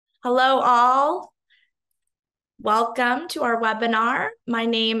Hello, all. Welcome to our webinar. My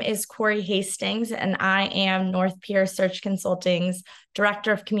name is Corey Hastings, and I am North Pier Search Consulting's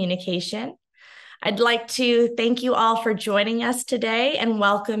Director of Communication. I'd like to thank you all for joining us today and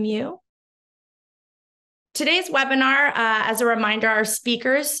welcome you. Today's webinar, as a reminder, our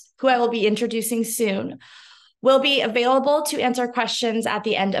speakers, who I will be introducing soon, will be available to answer questions at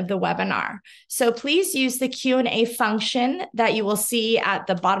the end of the webinar. So please use the Q&A function that you will see at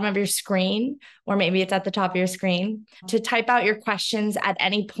the bottom of your screen, or maybe it's at the top of your screen, to type out your questions at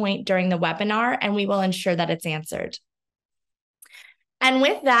any point during the webinar, and we will ensure that it's answered. And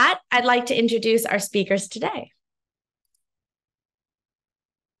with that, I'd like to introduce our speakers today.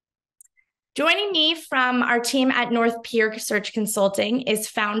 Joining me from our team at North Pier Search Consulting is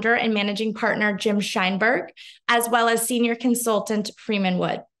founder and managing partner Jim Scheinberg, as well as senior consultant Freeman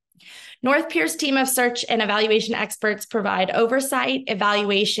Wood. North Pier's team of search and evaluation experts provide oversight,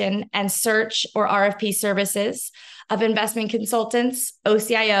 evaluation, and search or RFP services of investment consultants,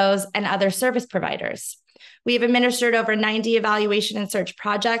 OCIOs, and other service providers. We have administered over 90 evaluation and search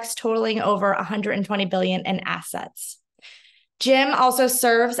projects totaling over $120 billion in assets. Jim also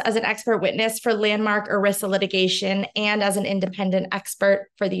serves as an expert witness for landmark ERISA litigation and as an independent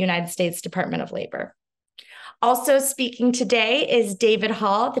expert for the United States Department of Labor. Also speaking today is David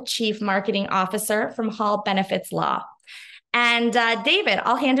Hall, the Chief Marketing Officer from Hall Benefits Law. And David,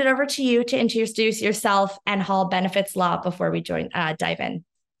 I'll hand it over to you to introduce yourself and Hall Benefits Law before we dive in.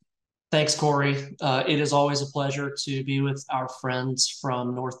 Thanks, Corey. It is always a pleasure to be with our friends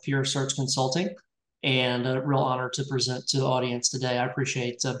from North Pier Search Consulting, and a real honor to present to the audience today. I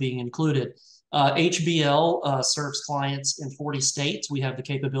appreciate being included. HBL serves clients in 40 states. We have the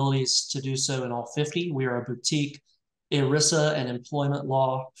capabilities to do so in all 50. We are a boutique ERISA and employment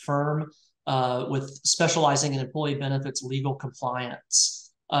law firm with specializing in employee benefits legal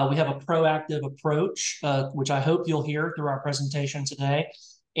compliance. We have a proactive approach, which I hope you'll hear through our presentation today.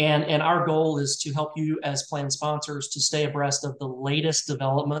 And our goal is to help you as plan sponsors to stay abreast of the latest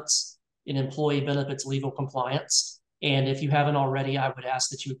developments in employee benefits legal compliance. And if you haven't already, I would ask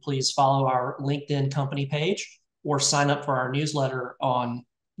that you would please follow our LinkedIn company page or sign up for our newsletter on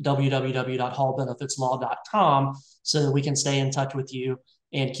www.hallbenefitslaw.com so that we can stay in touch with you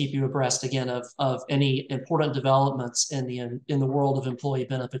and keep you abreast again of any important developments in the world of employee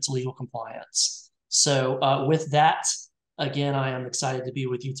benefits legal compliance. So with that, again, I am excited to be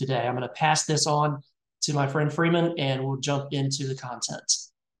with you today. I'm going to pass this on to my friend Freeman, and we'll jump into the content.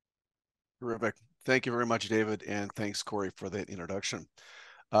 Terrific. Thank you very much, David, and thanks, Corey, for that introduction.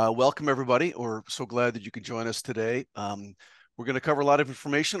 Welcome, everybody. We're so glad that you could join us today. We're going to cover a lot of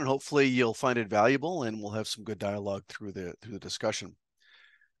information, and hopefully you'll find it valuable, and we'll have some good dialogue through the discussion.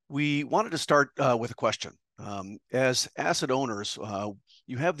 We wanted to start with a question. As asset owners,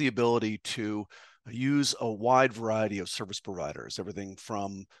 you have the ability to use a wide variety of service providers, everything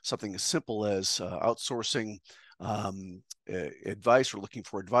from something as simple as outsourcing advice or looking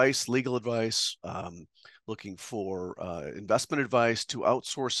for advice, legal advice, looking for investment advice, to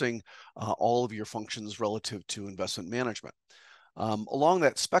outsourcing all of your functions relative to investment management. Along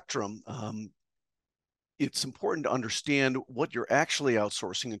that spectrum, it's important to understand what you're actually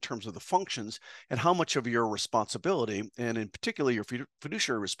outsourcing in terms of the functions and how much of your responsibility, and in particular your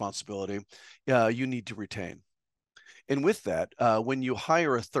fiduciary responsibility, you need to retain. And with that, when you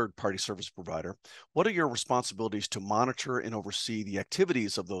hire a third-party service provider, what are your responsibilities to monitor and oversee the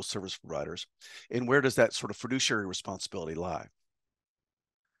activities of those service providers? And where does that sort of fiduciary responsibility lie?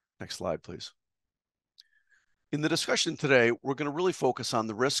 Next slide, please. In the discussion today, we're going to really focus on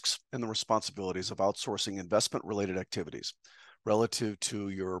the risks and the responsibilities of outsourcing investment-related activities relative to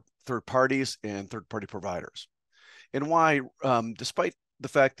your third parties and third-party providers, and why, despite the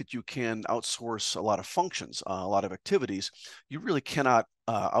fact that you can outsource a lot of functions, a lot of activities, you really cannot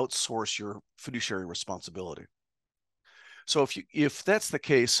outsource your fiduciary responsibility. So if that's the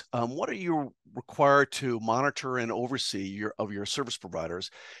case, what are you required to monitor and oversee your service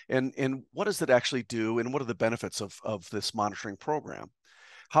providers, and what does it actually do, and what are the benefits of this monitoring program?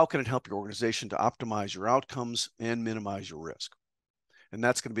 How can it help your organization to optimize your outcomes and minimize your risk? And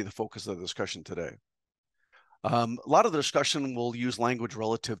that's going to be the focus of the discussion today. A lot of the discussion will use language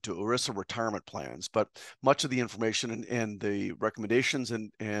relative to ERISA retirement plans, but much of the information and the recommendations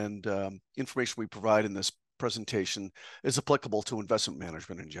and information we provide in this presentation is applicable to investment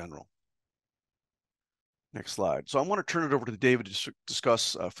management in general. Next slide. So I want to turn it over to David to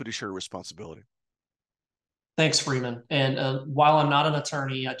discuss fiduciary responsibility. Thanks, Freeman. And while I'm not an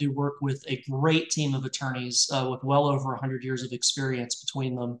attorney, I do work with a great team of attorneys with well over 100 years of experience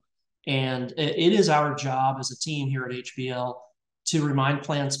between them. And it is our job as a team here at HBL to remind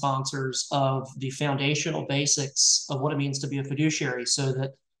plan sponsors of the foundational basics of what it means to be a fiduciary, so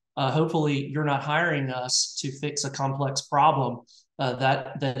that hopefully you're not hiring us to fix a complex problem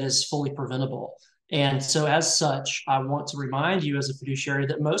that is fully preventable. And so as such, I want to remind you as a fiduciary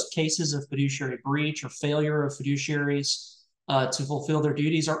that most cases of fiduciary breach or failure of fiduciaries to fulfill their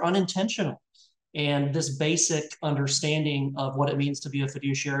duties are unintentional. And this basic understanding of what it means to be a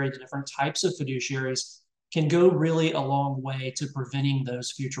fiduciary, the different types of fiduciaries, can go really a long way to preventing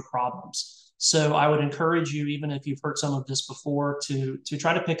those future problems. So I would encourage you, even if you've heard some of this before, to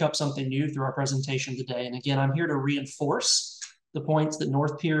try to pick up something new through our presentation today. And again, I'm here to reinforce the points that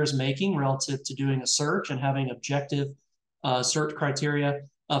North Pier is making relative to doing a search and having objective search criteria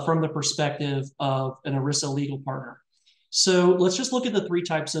from the perspective of an ERISA legal partner. So let's just look at the three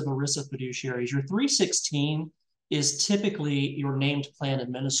types of ERISA fiduciaries. Your 316 is typically your named plan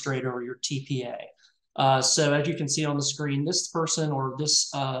administrator or your TPA. So as you can see on the screen, this person or this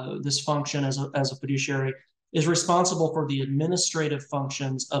function as a fiduciary is responsible for the administrative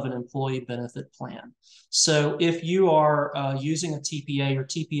functions of an employee benefit plan. So if you are using a TPA, your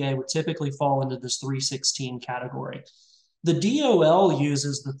TPA would typically fall into this 316 category. The DOL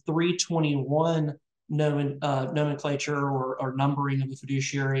uses the 321 nomenclature or numbering of the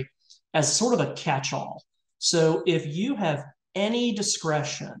fiduciary as sort of a catch-all. So if you have any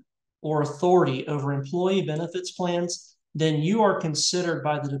discretion or authority over employee benefits plans, then you are considered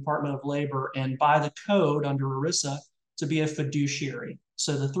by the Department of Labor and by the code under ERISA to be a fiduciary.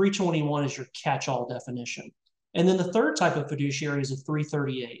 So the 321 is your catch-all definition. And then the third type of fiduciary is a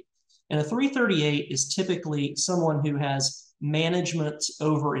 338. And a 338 is typically someone who has management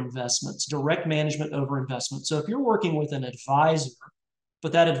over investments, direct management over investments. So if you're working with an advisor,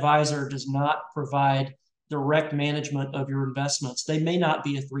 but that advisor does not provide direct management of your investments, they may not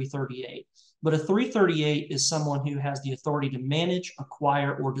be a 338. But a 338 is someone who has the authority to manage,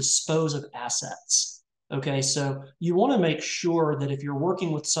 acquire, or dispose of assets. Okay, so you want to make sure that if you're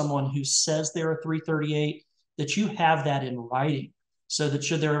working with someone who says they're a 338, that you have that in writing, so that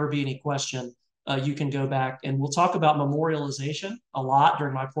should there ever be any question, you can go back. And we'll talk about memorialization a lot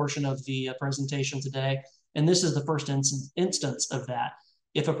during my portion of the presentation today. And this is the first instance of that.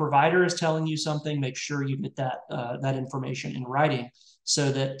 If a provider is telling you something, make sure you get that information in writing,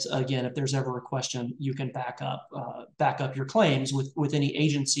 so that, again, if there's ever a question, you can back up your claims with any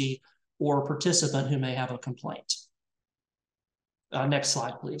agency or participant who may have a complaint. Next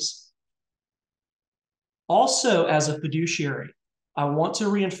slide, please. Also, as a fiduciary, I want to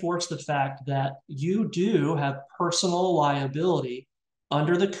reinforce the fact that you do have personal liability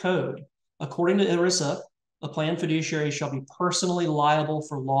under the code. According to ERISA, a plan fiduciary shall be personally liable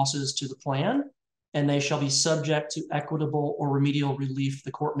for losses to the plan, and they shall be subject to equitable or remedial relief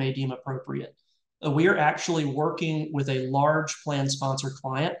the court may deem appropriate. We are actually working with a large plan sponsor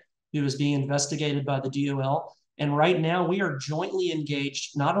client who is being investigated by the DOL. And right now we are jointly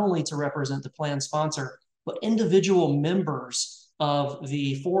engaged not only to represent the plan sponsor, but individual members of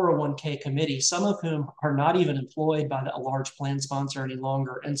the 401k committee, some of whom are not even employed by a large plan sponsor any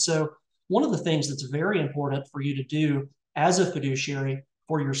longer. And so one of the things that's very important for you to do as a fiduciary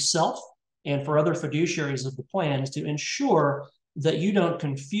for yourself and for other fiduciaries of the plan is to ensure that you don't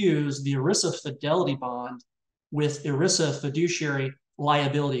confuse the ERISA fidelity bond with ERISA fiduciary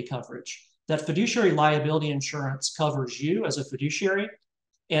liability coverage. That fiduciary liability insurance covers you as a fiduciary,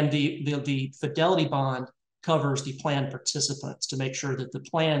 and the fidelity bond covers the plan participants to make sure that the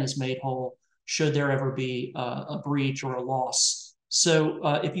plan is made whole should there ever be a breach or a loss. So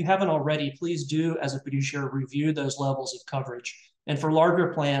if you haven't already, please do, as a fiduciary, review those levels of coverage. And for larger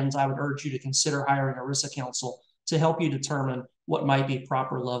plans, I would urge you to consider hiring ERISA counsel to help you determine what might be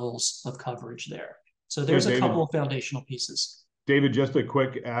proper levels of coverage there. So there's a couple of foundational pieces. David, just a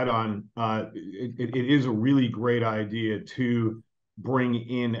quick add-on. It is a really great idea to bring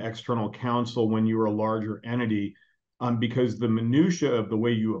in external counsel when you're a larger entity, because the minutia of the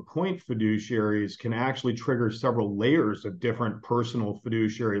way you appoint fiduciaries can actually trigger several layers of different personal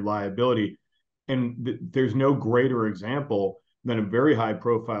fiduciary liability. And there's no greater example than a very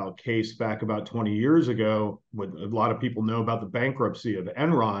high-profile case back about 20 years ago. What a lot of people know about the bankruptcy of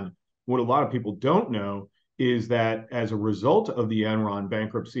Enron. What a lot of people don't know is that as a result of the Enron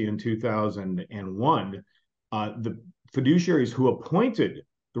bankruptcy in 2001, the fiduciaries who appointed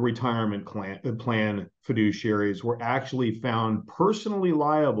the retirement plan fiduciaries were actually found personally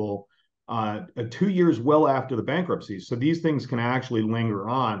liable 2 years well after the bankruptcy. So these things can actually linger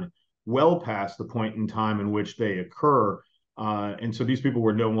on well past the point in time in which they occur. And so these people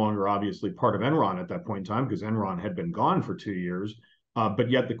were no longer obviously part of Enron at that point in time, because Enron had been gone for 2 years. But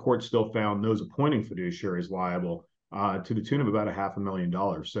yet the court still found those appointing fiduciaries liable. to the tune of about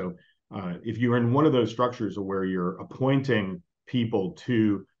 $500,000. So if you're in one of those structures where you're appointing people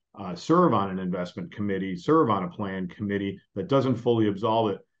to serve on an investment committee, serve on a plan committee that doesn't fully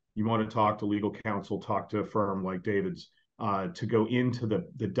absolve it, you want to talk to legal counsel, talk to a firm like David's to go into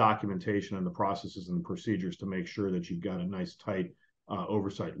the documentation and the processes and the procedures to make sure that you've got a nice tight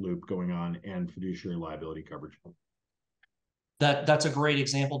oversight loop going on and fiduciary liability coverage. That's a great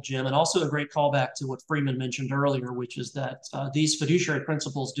example, Jim, and also a great callback to what Freeman mentioned earlier, which is that these fiduciary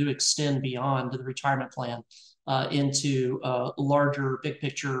principles do extend beyond the retirement plan into larger, big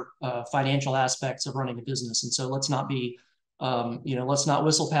picture financial aspects of running a business. And so let's not be, let's not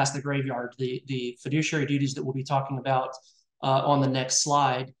whistle past the graveyard. The fiduciary duties that we'll be talking about on the next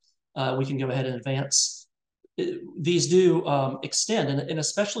slide, we can go ahead and advance. These do extend, and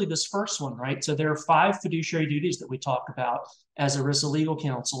especially this first one, right? So there are 5 fiduciary duties that we talk about as ERISA legal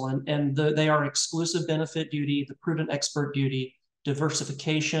counsel, and they are exclusive benefit duty, the prudent expert duty,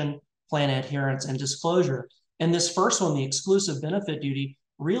 diversification, plan adherence, and disclosure. And this first one, the exclusive benefit duty,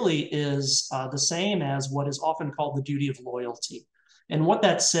 really is the same as what is often called the duty of loyalty. And what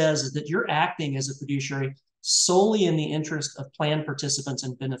that says is that you're acting as a fiduciary solely in the interest of plan participants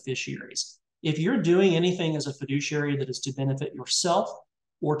and beneficiaries. If you're doing anything as a fiduciary that is to benefit yourself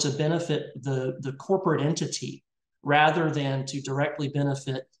or to benefit the corporate entity rather than to directly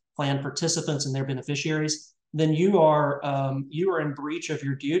benefit plan participants and their beneficiaries, then you are in breach of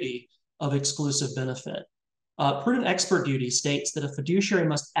your duty of exclusive benefit. Prudent expert duty states that a fiduciary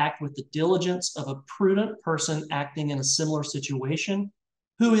must act with the diligence of a prudent person acting in a similar situation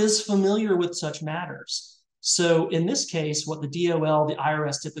who is familiar with such matters. So in this case, what the DOL, the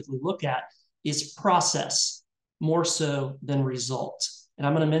IRS typically look at is process more so than result. And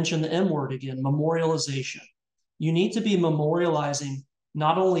I'm going to mention the M word again, memorialization. You need to be memorializing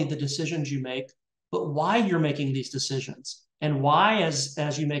not only the decisions you make, but why you're making these decisions and why,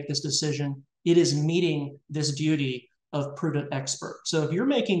 as you make this decision, it is meeting this duty of prudent expert. So if you're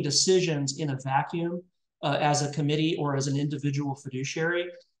making decisions in a vacuum as a committee or as an individual fiduciary,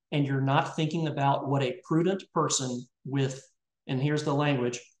 and you're not thinking about what a prudent person with, and here's the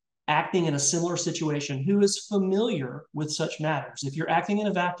language, acting in a similar situation who is familiar with such matters. If you're acting in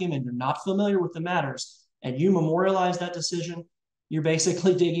a vacuum and you're not familiar with the matters and you memorialize that decision, you're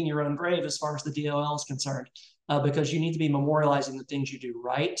basically digging your own grave as far as the DOL is concerned, because you need to be memorializing the things you do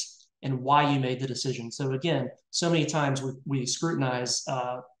right and why you made the decision. So again, so many times we scrutinize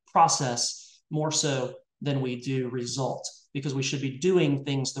process more so than we do result, because we should be doing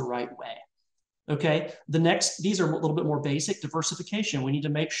things the right way. Okay, these are a little bit more basic. Diversification. We need to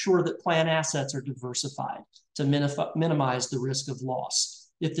make sure that plan assets are diversified to minimize the risk of loss.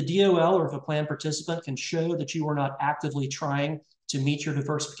 If the DOL or if a plan participant can show that you are not actively trying to meet your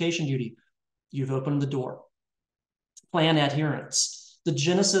diversification duty, you've opened the door. Plan adherence. The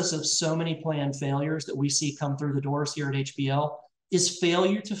genesis of so many plan failures that we see come through the doors here at HBL is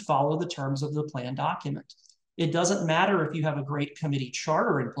failure to follow the terms of the plan document. It doesn't matter if you have a great committee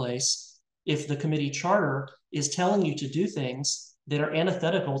charter in place if the committee charter is telling you to do things that are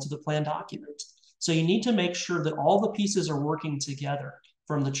antithetical to the plan document. So you need to make sure that all the pieces are working together,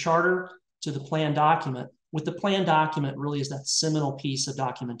 from the charter to the plan document, with the plan document really is that seminal piece of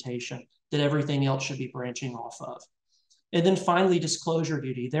documentation that everything else should be branching off of. And then finally, disclosure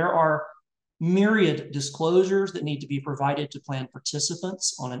duty. There are myriad disclosures that need to be provided to plan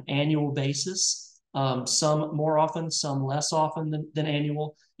participants on an annual basis. Some more often, some less often than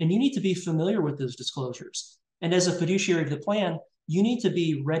annual. And you need to be familiar with those disclosures. And as a fiduciary of the plan, you need to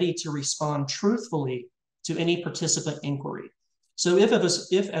be ready to respond truthfully to any participant inquiry. So if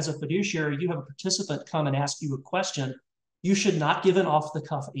as a fiduciary, you have a participant come and ask you a question, you should not give an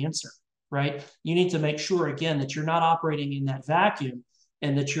off-the-cuff answer, right? You need to make sure, again, that you're not operating in that vacuum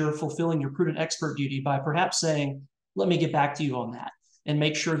and that you're fulfilling your prudent expert duty by perhaps saying, let me get back to you on that, and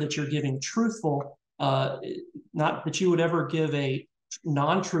make sure that you're giving truthful, not that you would ever give a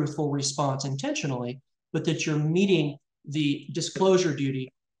non-truthful response intentionally, but that you're meeting the disclosure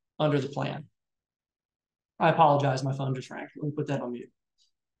duty under the plan. I apologize, my phone just rang. Let me put that on mute.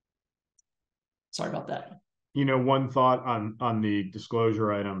 Sorry about that. You know, one thought on the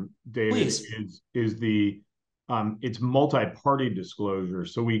disclosure item, David, Please. is the it's multi-party disclosure.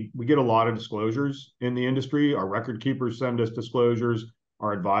 So we get a lot of disclosures in the industry. Our record keepers send us disclosures.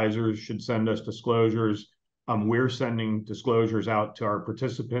 Our advisors should send us disclosures. We're sending disclosures out to our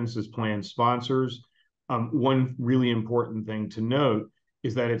participants as plan sponsors. One really important thing to note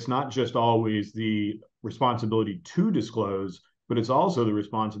is that it's not just always the responsibility to disclose, but it's also the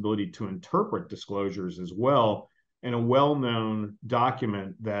responsibility to interpret disclosures as well. And a well-known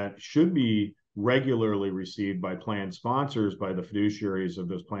document that should be regularly received by plan sponsors, by the fiduciaries of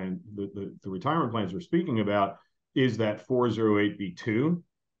those the retirement plans we're speaking about, is that 408B2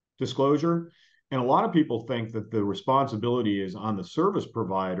 disclosure. And a lot of people think that the responsibility is on the service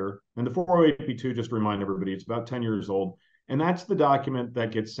provider. And the 408B2, just to remind everybody, it's about 10 years old. And that's the document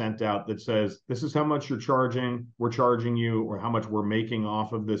that gets sent out that says, this is how much you're charging, we're charging you, or how much we're making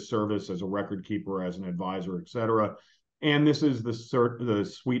off of this service as a record keeper, as an advisor, et cetera. And this is the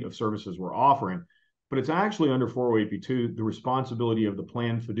suite of services we're offering. But it's actually under 408B2, the responsibility of the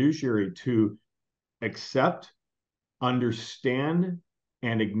plan fiduciary to accept, understand,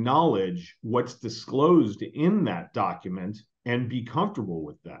 and acknowledge what's disclosed in that document and be comfortable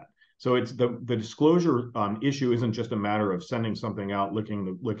with that. So it's the disclosure issue isn't just a matter of sending something out, licking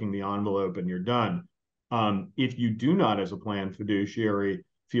the envelope, and you're done. If you do not, as a plan fiduciary,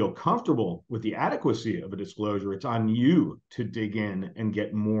 feel comfortable with the adequacy of a disclosure, it's on you to dig in and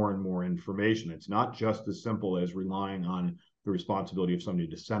get more and more information. It's not just as simple as relying on the responsibility of somebody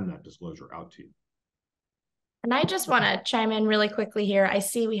to send that disclosure out to you. And I just want to chime in really quickly here. I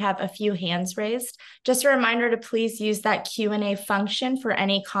see we have a few hands raised. Just a reminder to please use that Q&A function for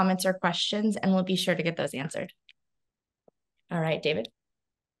any comments or questions, and we'll be sure to get those answered. All right, David.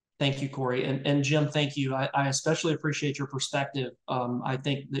 Thank you, Corey. And Jim, thank you. I especially appreciate your perspective. I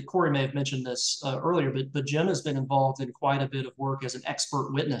think that Corey may have mentioned this earlier, but Jim has been involved in quite a bit of work as an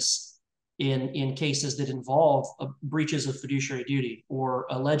expert witness in cases that involve breaches of fiduciary duty or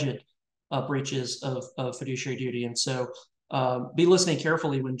alleged breaches of fiduciary duty. And so be listening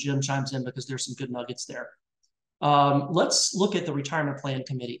carefully when Jim chimes in, because there's some good nuggets there. Let's look at the retirement plan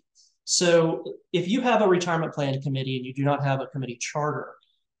committee. So if you have a retirement plan committee and you do not have a committee charter,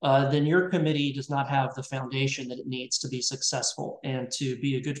 then your committee does not have the foundation that it needs to be successful and to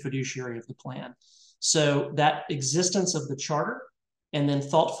be a good fiduciary of the plan. So that existence of the charter and then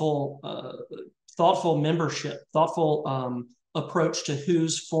thoughtful membership, thoughtful approach to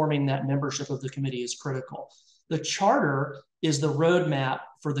who's forming that membership of the committee is critical. The charter is the roadmap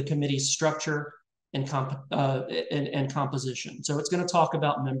for the committee's structure and composition. So it's going to talk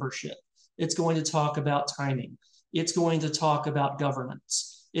about membership. It's going to talk about timing. It's going to talk about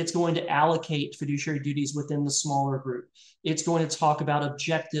governance. It's going to allocate fiduciary duties within the smaller group. It's going to talk about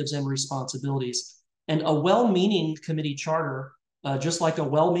objectives and responsibilities. And a well-meaning committee charter, just like a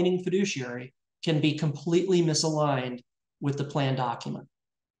well-meaning fiduciary, can be completely misaligned with the plan document.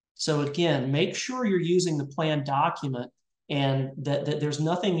 So again, make sure you're using the plan document and that there's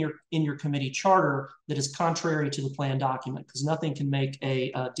nothing in your committee charter that is contrary to the plan document, because nothing can make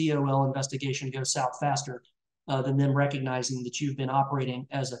a DOL investigation go south faster than them recognizing that you've been operating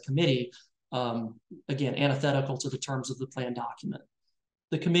as a committee, again, antithetical to the terms of the plan document.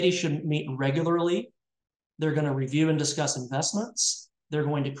 The committee should meet regularly. They're going to review and discuss investments. They're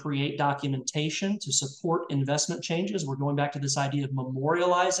going to create documentation to support investment changes. We're going back to this idea of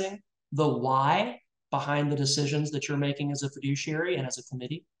memorializing the why behind the decisions that you're making as a fiduciary and as a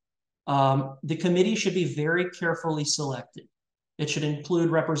committee. The committee should be very carefully selected. It should include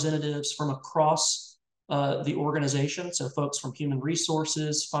representatives from across the organization, so folks from human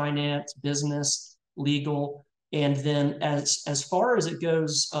resources, finance, business, legal, and then as far as it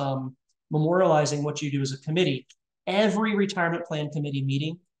goes, memorializing what you do as a committee, every retirement plan committee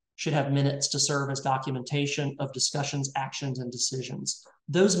meeting should have minutes to serve as documentation of discussions, actions, and decisions.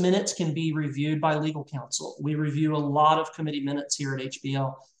 Those minutes can be reviewed by legal counsel. We review a lot of committee minutes here at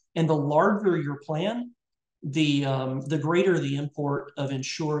HBL, and the larger your plan, the greater the import of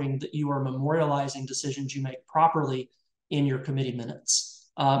ensuring that you are memorializing decisions you make properly in your committee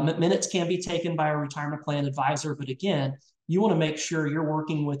minutes. Minutes can be taken by a retirement plan advisor, but again, you want to make sure you're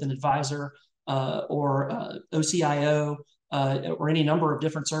working with an advisor or OCIO or any number of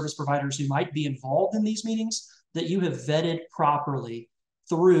different service providers who might be involved in these meetings, that you have vetted properly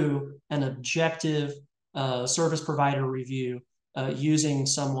through an objective service provider review using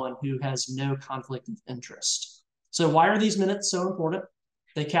someone who has no conflict of interest. So why are these minutes so important?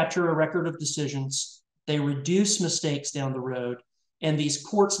 They capture a record of decisions. They reduce mistakes down the road. And these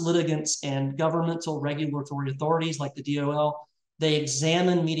courts, litigants, and governmental regulatory authorities like the DOL, they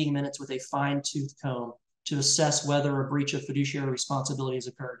examine meeting minutes with a fine-tooth comb to assess whether a breach of fiduciary responsibility has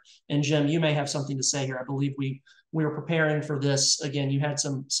occurred. And Jim, you may have something to say here. I believe we were preparing for this. Again, you had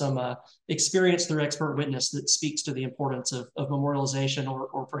some experience through expert witness that speaks to the importance of memorialization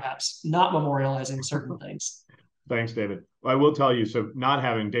or perhaps not memorializing certain things. Thanks, David. I will tell you, so not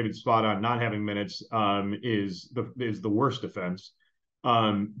having David spot on, not having minutes is the worst offense.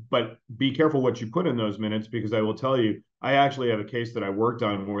 But be careful what you put in those minutes, because I will tell you, I actually have a case that I worked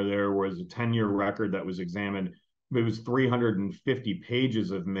on where there was a 10-year record that was examined. it was 350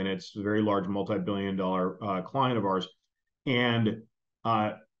 pages of minutes, a very large multi-billion-dollar client of ours. And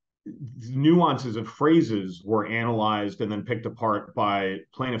nuances of phrases were analyzed and then picked apart by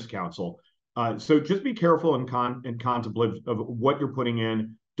plaintiff's counsel. So just be careful and contemplative of what you're putting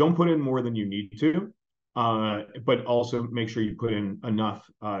in. Don't put in more than you need to, but also make sure you put in enough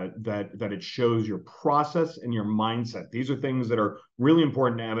that it shows your process and your mindset. These are things that are really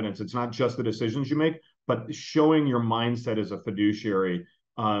important evidence. It's not just the decisions you make, but showing your mindset as a fiduciary,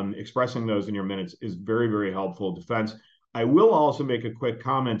 expressing those in your minutes is very, very helpful defense. I will also make a quick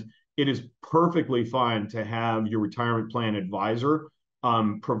comment. It is perfectly fine to have your retirement plan advisor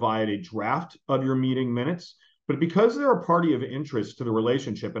provide a draft of your meeting minutes. But because they're a party of interest to the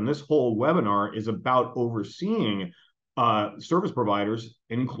relationship, and this whole webinar is about overseeing service providers,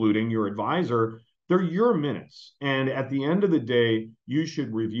 including your advisor, they're your minutes. And at the end of the day, you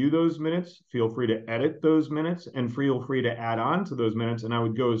should review those minutes, feel free to edit those minutes, and feel free to add on to those minutes. And I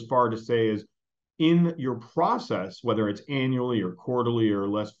would go as far to say as in your process, whether it's annually or quarterly or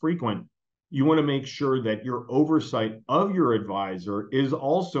less frequent, you want to make sure that your oversight of your advisor is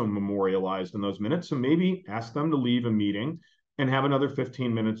also memorialized in those minutes. So maybe ask them to leave a meeting and have another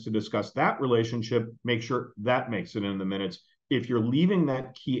 15 minutes to discuss that relationship. Make sure that makes it in the minutes. If you're leaving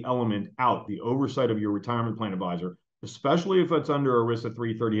that key element out, the oversight of your retirement plan advisor, especially if it's under ERISA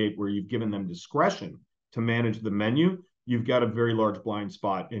 338, where you've given them discretion to manage the menu, you've got a very large blind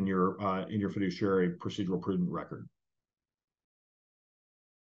spot in your fiduciary procedural prudent record.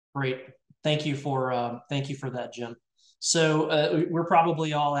 Great. Thank you for that, Jim. So we're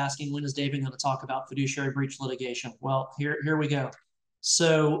probably all asking, when is David going to talk about fiduciary breach litigation? Well, here we go.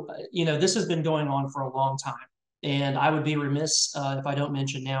 So, this has been going on for a long time. And I would be remiss if I don't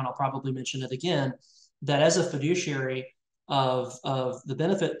mention now, and I'll probably mention it again, that as a fiduciary of the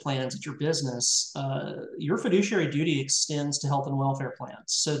benefit plans at your business, your fiduciary duty extends to health and welfare plans.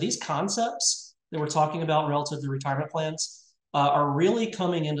 So these concepts that we're talking about relative to retirement plans are really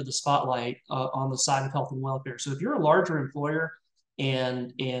coming into the spotlight on the side of health and welfare. So if you're a larger employer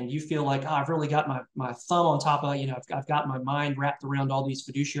and you feel like, I've really got my thumb on top of, I've got my mind wrapped around all these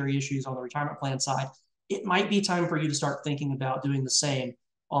fiduciary issues on the retirement plan side, it might be time for you to start thinking about doing the same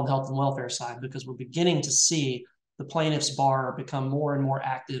on the health and welfare side, because we're beginning to see the plaintiff's bar become more and more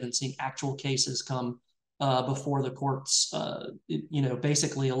active and seeing actual cases come before the courts,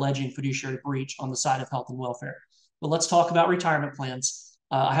 basically alleging fiduciary breach on the side of health and welfare. But let's talk about retirement plans.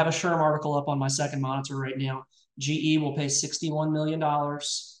 I have a SHRM article up on my second monitor right now. GE will pay $61 million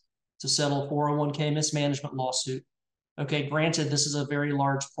to settle 401k mismanagement lawsuit. Okay, granted, this is a very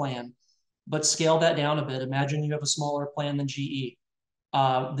large plan, but scale that down a bit. Imagine you have a smaller plan than GE.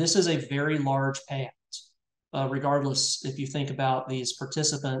 This is a very large payout, regardless if you think about these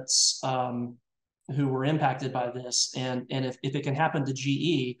participants who were impacted by this. And if it can happen to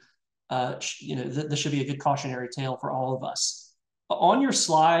GE, this should be a good cautionary tale for all of us. On your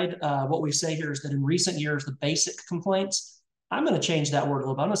slide, what we say here is that in recent years, the basic complaints, I'm going to change that word a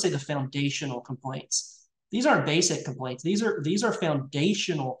little bit. I'm going to say the foundational complaints. These aren't basic complaints. These are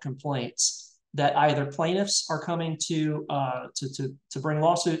foundational complaints that either plaintiffs are coming to bring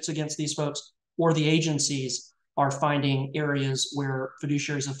lawsuits against these folks, or the agencies are finding areas where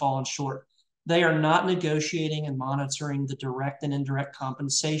fiduciaries have fallen short. They are not negotiating and monitoring the direct and indirect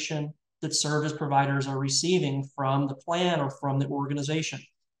compensation that service providers are receiving from the plan or from the organization.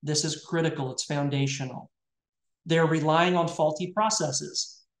 This is critical. It's foundational. They're relying on faulty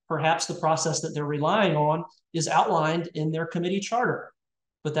processes. Perhaps the process that they're relying on is outlined in their committee charter,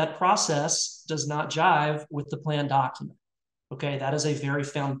 but that process does not jive with the plan document. Okay, that is a very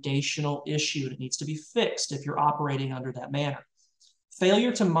foundational issue. It needs to be fixed if you're operating under that manner.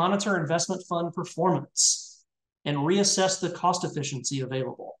 Failure to monitor investment fund performance and reassess the cost efficiency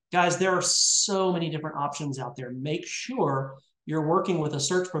available. Guys, there are so many different options out there. Make sure you're working with a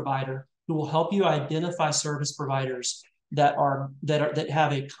search provider who will help you identify service providers that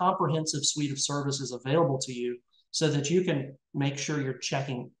have a comprehensive suite of services available to you, so that you can make sure you're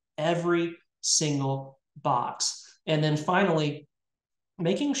checking every single box. And then finally,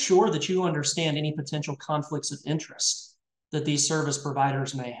 making sure that you understand any potential conflicts of interest that these service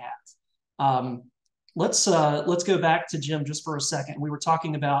providers may have. Let's go back to Jim just for a second. We were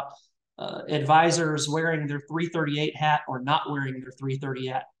talking about advisors wearing their 338 hat or not wearing their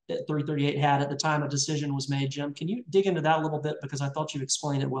 338 hat at the time a decision was made. Jim, can you dig into that a little bit? Because I thought you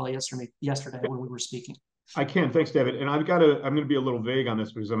explained it well yesterday when we were speaking. I can. Thanks, David. And I'm going to be a little vague on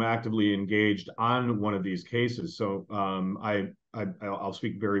this because I'm actively engaged on one of these cases. So I'll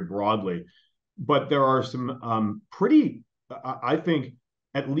speak very broadly. But there are some pretty, I think,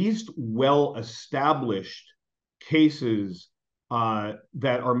 at least well-established cases that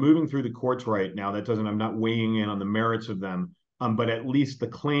are moving through the courts right now. That doesn't, I'm not weighing in on the merits of them, but at least the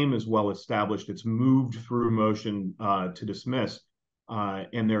claim is well established. It's moved through motion to dismiss,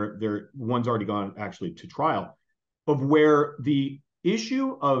 and one's already gone actually to trial, of where the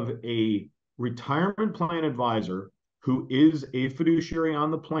issue of a retirement plan advisor who is a fiduciary on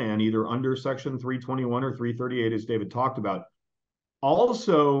the plan, either under Section 321 or 338, as David talked about,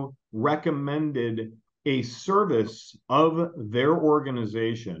 also recommended a service of their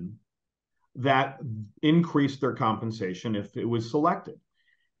organization that increased their compensation if it was selected.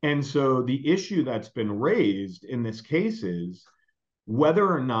 And so the issue that's been raised in this case is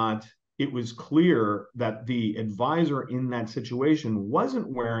whether or not it was clear that the advisor in that situation wasn't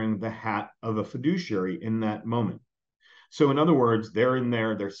wearing the hat of a fiduciary in that moment. So in other words, they're in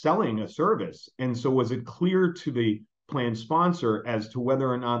there, they're selling a service. And so was it clear to the plan sponsor as to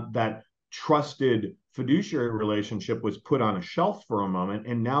whether or not that trusted fiduciary relationship was put on a shelf for a moment,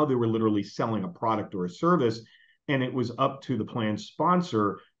 and now they were literally selling a product or a service, and it was up to the plan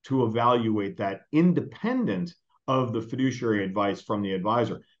sponsor to evaluate that independent of the fiduciary advice from the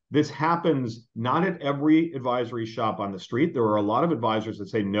advisor. This happens not at every advisory shop on the street. There are a lot of advisors that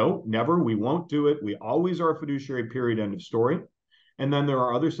say, no, never, we won't do it. We always are a fiduciary, period, end of story. And then there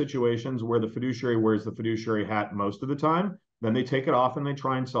are other situations where the fiduciary wears the fiduciary hat most of the time. Then they take it off and they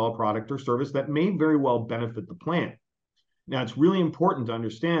try and sell a product or service that may very well benefit the plan. Now, it's really important to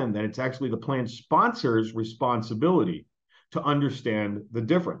understand that it's actually the plan sponsor's responsibility to understand the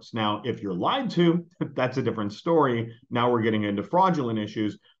difference. Now, if you're lied to, that's a different story. Now we're getting into fraudulent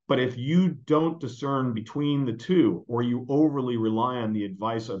issues. But if you don't discern between the two, or you overly rely on the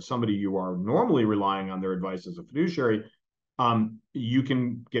advice of somebody you are normally relying on their advice as a fiduciary, you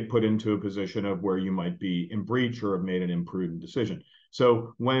can get put into a position of where you might be in breach or have made an imprudent decision.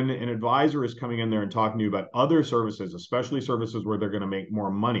 So when an advisor is coming in there and talking to you about other services, especially services where they're going to make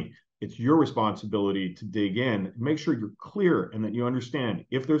more money, it's your responsibility to dig in, make sure you're clear and that you understand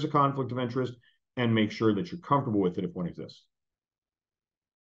if there's a conflict of interest, and make sure that you're comfortable with it if one exists.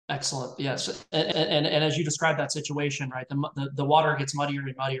 Excellent. Yes. And as you described that situation, right, the water gets muddier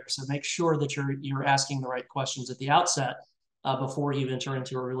and muddier. So make sure that you're asking the right questions at the outset before you enter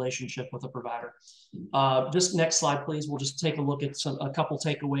into a relationship with a provider. Just next slide, please. We'll just take a look at a couple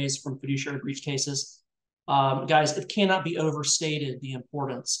takeaways from fiduciary breach cases. Guys, it cannot be overstated the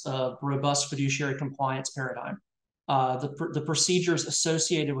importance of robust fiduciary compliance paradigm. The procedures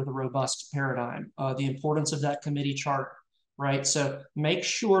associated with a robust paradigm, the importance of that committee charter, right? So make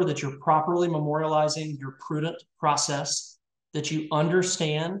sure that you're properly memorializing your prudent process, that you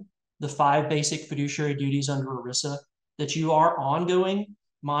understand the 5 basic fiduciary duties under ERISA, that you are ongoing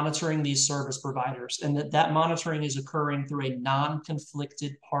monitoring these service providers, and that monitoring is occurring through a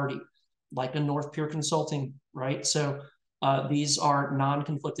non-conflicted party, like a North Pier Consulting, right? So these are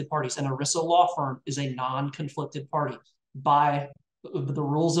non-conflicted parties. An ERISA law firm is a non-conflicted party by the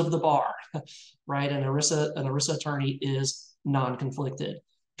rules of the bar, right? An ERISA attorney is non-conflicted.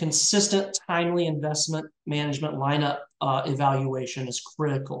 Consistent, timely investment management lineup evaluation is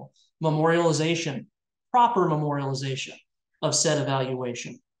critical. Memorialization, proper memorialization of said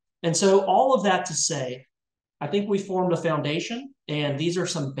evaluation. And so all of that to say, I think we formed a foundation, and these are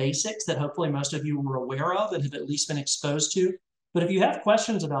some basics that hopefully most of you were aware of and have at least been exposed to. But if you have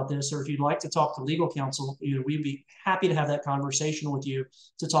questions about this, or if you'd like to talk to legal counsel, we'd be happy to have that conversation with you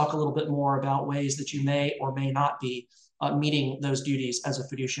to talk a little bit more about ways that you may or may not be meeting those duties as a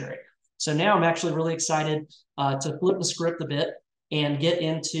fiduciary. So now I'm actually really excited to flip the script a bit and get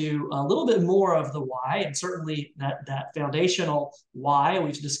into a little bit more of the why, and certainly that foundational why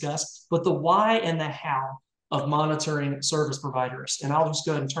we've discussed, but the why and the how of monitoring service providers. And I'll just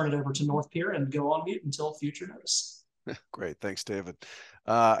go ahead and turn it over to North Pier and go on mute until future notice. Great. Thanks, David.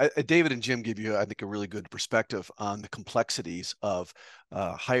 David and Jim give you, I think, a really good perspective on the complexities of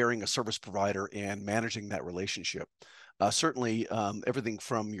hiring a service provider and managing that relationship. Certainly, everything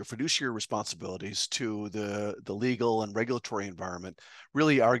from your fiduciary responsibilities to the legal and regulatory environment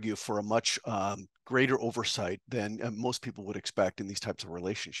really argue for a much greater oversight than most people would expect in these types of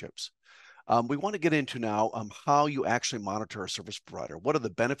relationships. We want to get into now how you actually monitor a service provider. What are the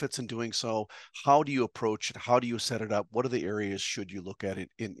benefits in doing so? How do you approach it? How do you set it up? What are the areas should you look at it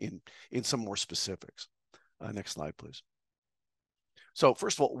in some more specifics? Next slide, please. So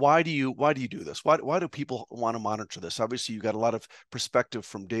first of all, why do you do this? Why do people want to monitor this? Obviously, you got a lot of perspective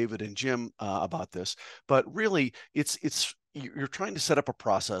from David and Jim about this, but really, you're trying to set up a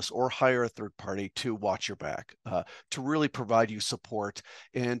process or hire a third party to watch your back, to really provide you support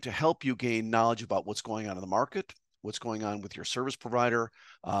and to help you gain knowledge about what's going on in the market, what's going on with your service provider,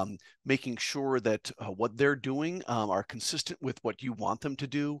 making sure that what they're doing are consistent with what you want them to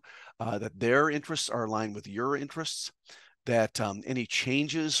do, that their interests are aligned with your interests, that any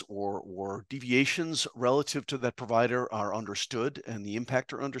changes or deviations relative to that provider are understood and the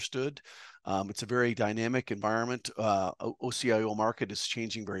impact are understood. It's a very dynamic environment. OCIO market is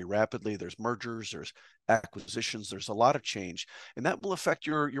changing very rapidly. There's mergers, there's acquisitions, there's a lot of change, and that will affect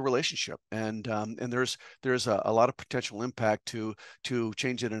your relationship. And there's a lot of potential impact to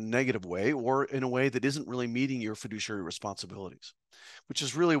change it in a negative way or in a way that isn't really meeting your fiduciary responsibilities, which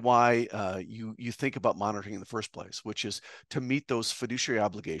is really why you think about monitoring in the first place, which is to meet those fiduciary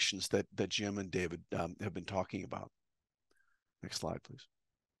obligations that Jim and David have been talking about. Next slide, please.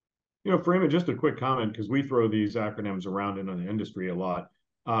 Freeman, just a quick comment, because we throw these acronyms around in the industry a lot.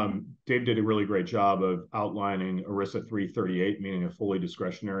 Dave did a really great job of outlining ERISA 338, meaning a fully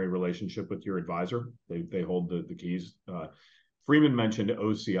discretionary relationship with your advisor. They hold the keys. Freeman mentioned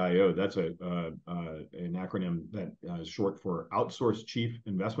OCIO. That's an acronym that is short for Outsourced Chief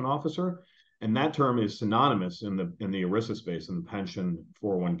Investment Officer, and that term is synonymous in the ERISA space, in the pension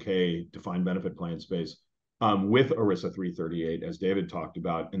 401k defined benefit plan space, with ERISA 338, as David talked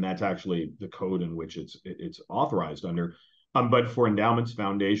about, and that's actually the code in which it's authorized under. But for endowments,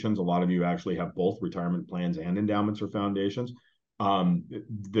 foundations, a lot of you actually have both retirement plans and endowments or foundations.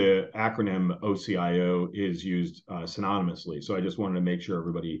 The acronym OCIO is used synonymously. So I just wanted to make sure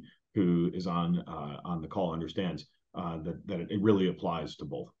everybody who is on the call understands that it really applies to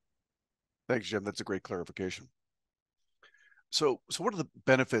both. Thanks, Jim. That's a great clarification. So what are the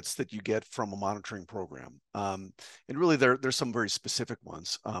benefits that you get from a monitoring program? And really, there's some very specific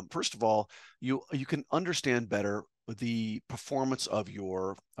ones. First of all, you can understand better the performance of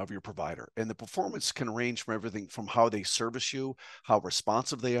your provider, and the performance can range from everything from how they service you, how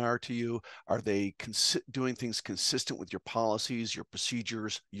responsive they are to you, are they doing things consistent with your policies, your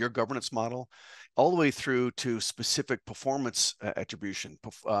procedures, your governance model, all the way through to specific performance attribution,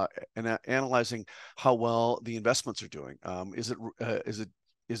 and analyzing how well the investments are doing.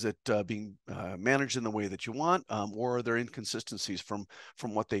 Is it being managed in the way that you want, or are there inconsistencies from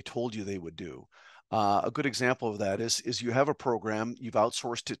what they told you they would do? A good example of that is you have a program, you've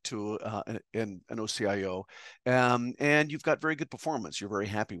outsourced it to an OCIO, and you've got very good performance. You're very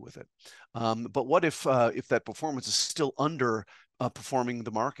happy with it. But what if that performance is still under performing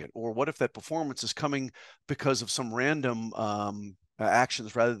the market? Or what if that performance is coming because of some random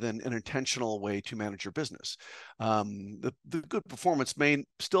actions rather than an intentional way to manage your business? The good performance may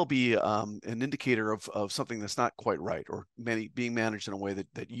still be an indicator of something that's not quite right, or being managed in a way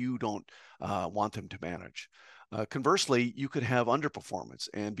that you don't want them to manage. Conversely, you could have underperformance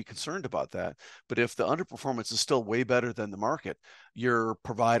and be concerned about that. But if the underperformance is still way better than the market, your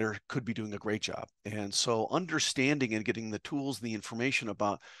provider could be doing a great job. And so understanding and getting the tools, the information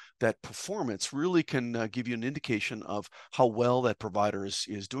about that performance really can give you an indication of how well that provider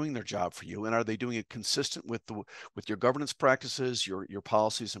is doing their job for you, and are they doing it consistent with your governance practices, your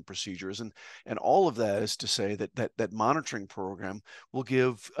policies and procedures, and all of that is to say that monitoring program will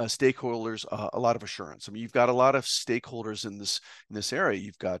give stakeholders a lot of assurance. I mean, you've got a lot of stakeholders in this area.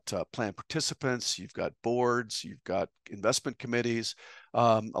 You've got plan participants, you've got boards, you've got investment committees.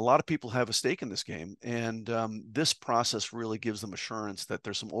 A lot of people have a stake in this game, and this process really gives them assurance that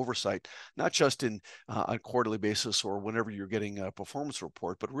there's some oversight, not just on a quarterly basis or whenever you're getting a performance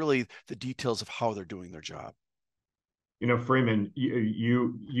report, but really the details of how they're doing their job. Freeman,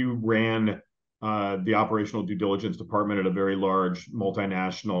 you ran the operational due diligence department at a very large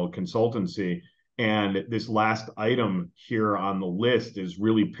multinational consultancy, and this last item here on the list is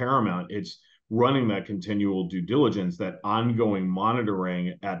really paramount. It's running that continual due diligence. That ongoing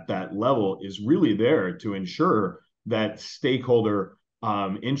monitoring at that level is really there to ensure that stakeholder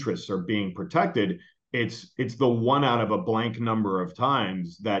interests are being protected. It's the one out of a blank number of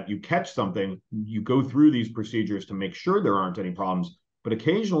times that you catch something. You go through these procedures to make sure there aren't any problems, but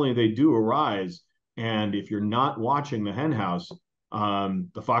occasionally they do arise. And if you're not watching the hen house,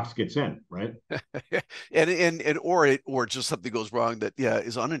 the fox gets in, right? or just something goes wrong that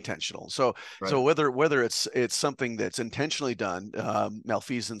is unintentional. So right. So whether it's something that's intentionally done,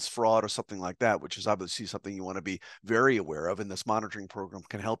 malfeasance, fraud, or something like that, which is obviously something you want to be very aware of, and this monitoring program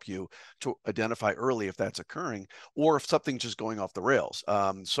can help you to identify early if that's occurring, or if something's just going off the rails.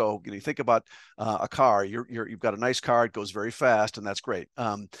 So you think about a car. You've got a nice car, it goes very fast, and that's great.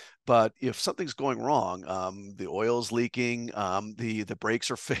 But if something's going wrong, the oil's leaking, the brakes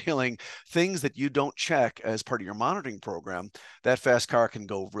are failing, things that you don't check as part of your monitoring program, that fast car can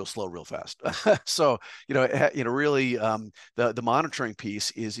go real slow, real fast. So, really, the monitoring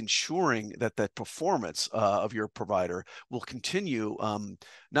piece is ensuring that that performance of your provider will continue,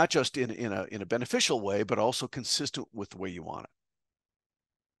 not just in a beneficial way, but also consistent with the way you want it.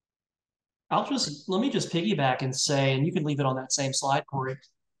 Let me just piggyback and say, and you can leave it on that same slide, Corey.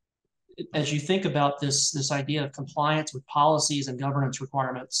 As you think about this idea of compliance with policies and governance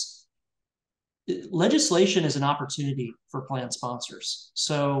requirements, legislation is an opportunity for plan sponsors.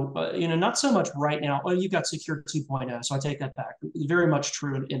 So, not so much right now. Oh, you've got Secure 2.0, so I take that back. Very much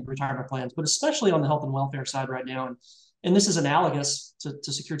true in retirement plans, but especially on the health and welfare side right now. And this is analogous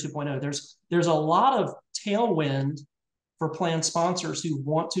to Secure 2.0. There's a lot of tailwind for plan sponsors who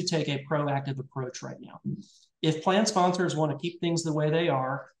want to take a proactive approach right now. If plan sponsors want to keep things the way they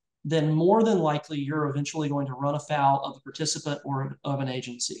are, then more than likely you're eventually going to run afoul of a participant or of an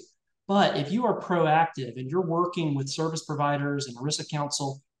agency. But if you are proactive and you're working with service providers and ERISA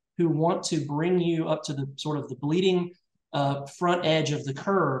counsel who want to bring you up to the sort of the bleeding front edge of the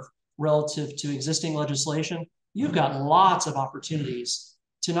curve relative to existing legislation, you've got lots of opportunities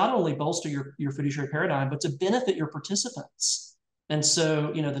to not only bolster your fiduciary paradigm, but to benefit your participants. And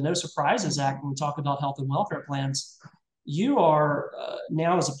so, the No Surprises Act, when we talk about health and welfare plans, you are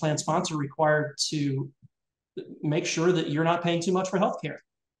now as a plan sponsor required to make sure that you're not paying too much for healthcare.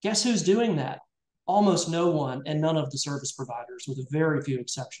 Guess who's doing that? Almost no one, and none of the service providers, with very few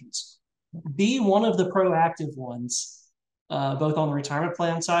exceptions. Be one of the proactive ones, both on the retirement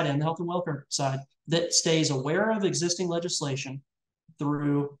plan side and the health and welfare side, that stays aware of existing legislation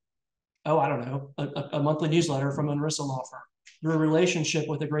through, a monthly newsletter from an ERISA law firm, through a relationship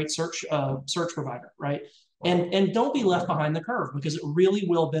with a great search provider, right? And don't be left behind the curve, because it really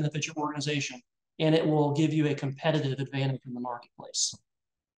will benefit your organization and it will give you a competitive advantage in the marketplace.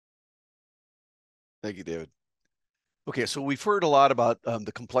 Thank you, David. Okay, so we've heard a lot about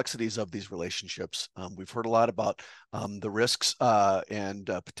the complexities of these relationships. We've heard a lot about the risks and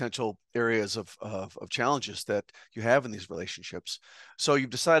potential areas of challenges that you have in these relationships. So you've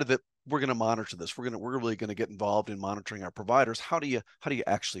decided that we're going to monitor this. We're really going to get involved in monitoring our providers. How do you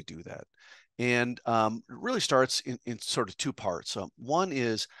actually do that? And it really starts in sort of two parts. One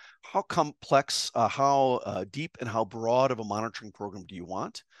is how complex, how deep and how broad of a monitoring program do you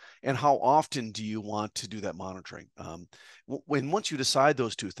want? And how often do you want to do that monitoring? Once you decide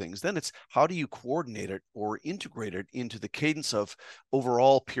those two things, then it's how do you coordinate it or integrate it into the cadence of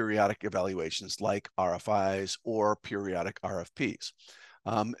overall periodic evaluations like RFIs or periodic RFPs.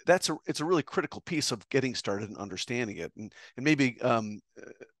 It's a really critical piece of getting started and understanding it. And maybe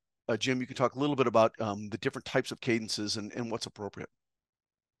Jim, you can talk a little bit about the different types of cadences and what's appropriate.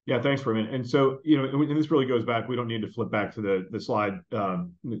 Yeah, thanks, Freeman. And so, and this really goes back, we don't need to flip back to the slide a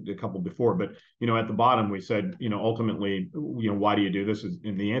couple before, but, at the bottom, we said, ultimately, why do you do this?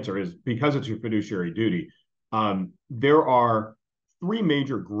 And the answer is because it's your fiduciary duty. There are three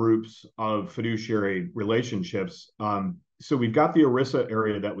major groups of fiduciary relationships. So we've got the ERISA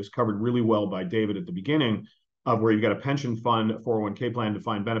area that was covered really well by David at the beginning, of where you've got a pension fund, 401k plan,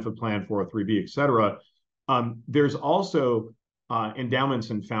 defined benefit plan, 403b, et cetera. There's also endowments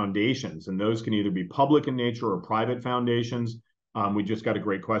and foundations, and those can either be public in nature or private foundations. We just got a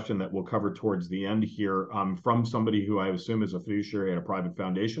great question that we'll cover towards the end here from somebody who I assume is a fiduciary at a private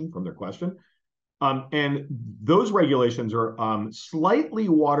foundation from their question. And those regulations are slightly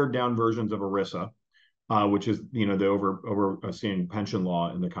watered down versions of ERISA, which is, the overseeing pension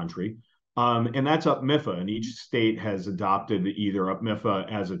law in the country. And that's UPMIFA, and each state has adopted either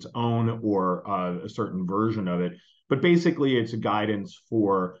UPMIFA as its own or a certain version of it. But basically, it's a guidance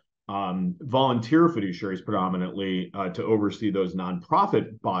for volunteer fiduciaries predominantly to oversee those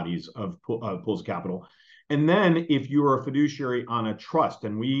nonprofit bodies of pools of capital. And then if you're a fiduciary on a trust,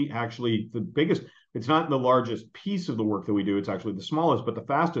 and we actually, it's not the largest piece of the work that we do, it's actually the smallest, but the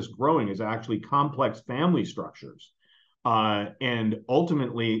fastest growing is actually complex family structures. And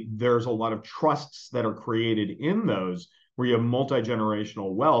ultimately, there's a lot of trusts that are created in those where you have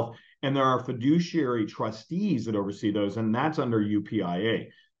multi-generational wealth, and there are fiduciary trustees that oversee those, and that's under UPIA.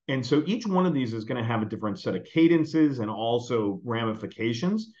 And so each one of these is going to have a different set of cadences and also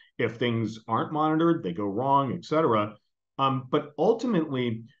ramifications. If things aren't monitored, they go wrong, et cetera. But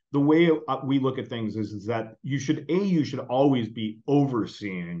ultimately, the way we look at things is that you should always be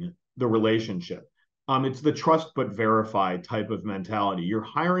overseeing the relationship. It's the trust but verify type of mentality. You're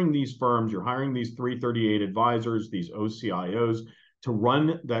hiring these firms, you're hiring these 338 advisors, these OCIOs, to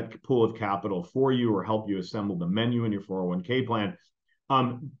run that pool of capital for you or help you assemble the menu in your 401k plan.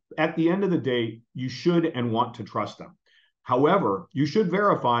 At the end of the day, you should and want to trust them. However, you should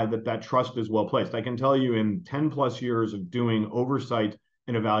verify that that trust is well placed. I can tell you in 10 plus years of doing oversight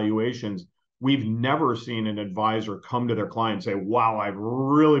and evaluations, we've never seen an advisor come to their client and say, wow, I've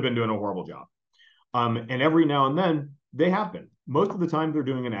really been doing a horrible job. And every now and then they have been. Most of the time they're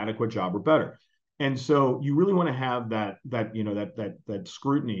doing an adequate job or better. And so you really want to have that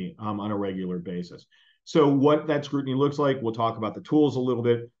scrutiny on a regular basis. So what that scrutiny looks like, we'll talk about the tools a little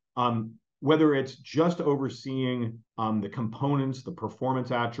bit. Whether it's just overseeing the components, the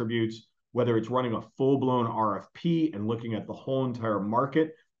performance attributes, whether it's running a full-blown RFP and looking at the whole entire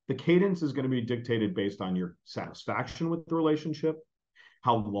market, the cadence is going to be dictated based on your satisfaction with the relationship,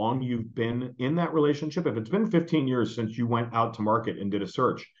 how long you've been in that relationship. If it's been 15 years since you went out to market and did a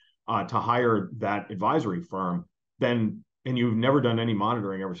search to hire that advisory firm, then, and you've never done any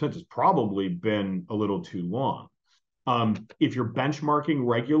monitoring ever since, it's probably been a little too long. If you're benchmarking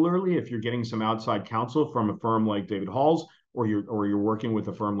regularly, if you're getting some outside counsel from a firm like David Hall's, or you're working with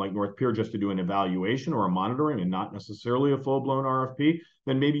a firm like North Pier just to do an evaluation or a monitoring and not necessarily a full-blown RFP,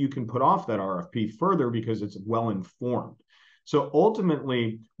 then maybe you can put off that RFP further because it's well informed. So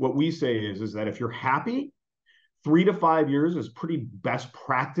ultimately, what we say is that if you're happy, 3 to 5 years is pretty best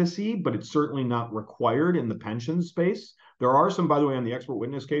practice-y, but it's certainly not required in the pension space. There are some, by the way, on the expert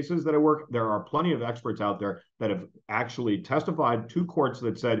witness cases that I work, there are plenty of experts out there that have actually testified to courts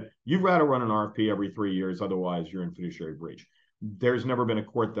that said, you've got to run an RFP every 3 years, otherwise you're in fiduciary breach. There's never been a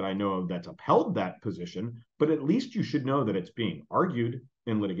court that I know of that's upheld that position, but at least you should know that it's being argued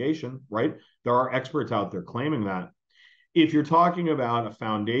in litigation, right? There are experts out there claiming that. If you're talking about a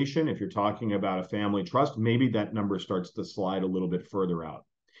foundation, if you're talking about a family trust, maybe that number starts to slide a little bit further out.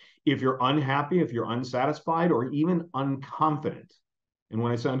 If you're unhappy, if you're unsatisfied, or even unconfident, and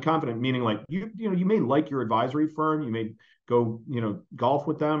when I say unconfident, meaning like you may like your advisory firm, you may go golf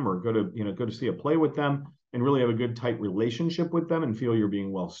with them or go to see a play with them and really have a good tight relationship with them and feel you're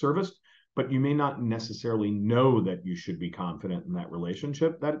being well serviced, but you may not necessarily know that you should be confident in that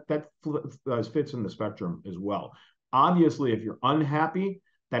relationship. That fits in the spectrum as well. Obviously, if you're unhappy,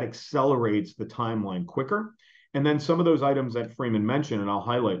 that accelerates the timeline quicker. And then some of those items that Freeman mentioned, and I'll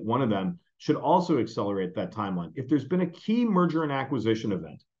highlight one of them, should also accelerate that timeline. If there's been a key merger and acquisition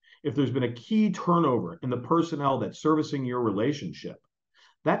event, if there's been a key turnover in the personnel that's servicing your relationship,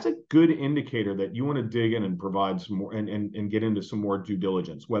 that's a good indicator that you want to dig in and provide some more and get into some more due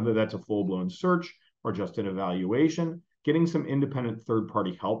diligence, whether that's a full-blown search or just an evaluation. Getting some independent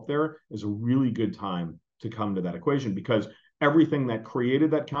third-party help there is a really good time to come to that equation, because everything that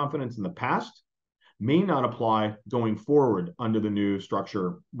created that confidence in the past may not apply going forward under the new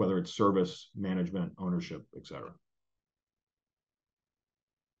structure, whether it's service, management, ownership, et cetera.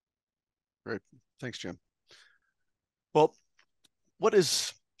 Great. Thanks, Jim. Well, what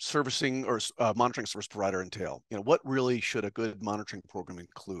is servicing or monitoring service provider entail? What really should a good monitoring program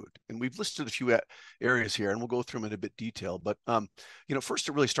include? And we've listed a few areas here, and we'll go through them in a bit detail. But first,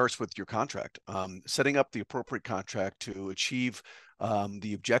 it really starts with your contract, setting up the appropriate contract to achieve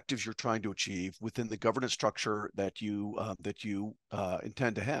the objectives you're trying to achieve within the governance structure that you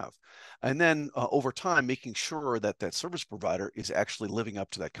intend to have, and then over time, making sure that that service provider is actually living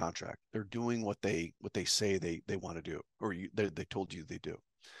up to that contract. They're doing what they say they want to do, or they told you they do.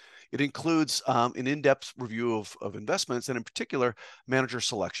 It includes an in-depth review of investments, and in particular, manager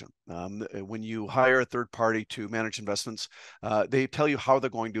selection. When you hire a third party to manage investments, they tell you how they're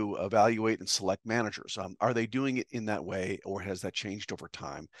going to evaluate and select managers. Are they doing it in that way, or has that changed over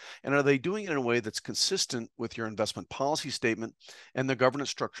time? And are they doing it in a way that's consistent with your investment policy statement and the governance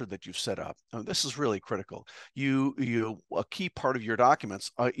structure that you've set up? This is really critical. A key part of your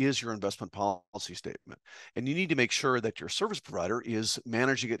documents is your investment policy statement, and you need to make sure that your service provider is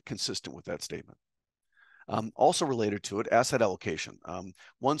managing it consistent with that statement. Also related to it, asset allocation.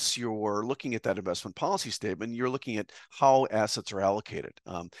 Once you're looking at that investment policy statement, you're looking at how assets are allocated.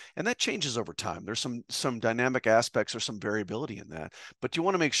 And that changes over time. There's some dynamic aspects or some variability in that, but you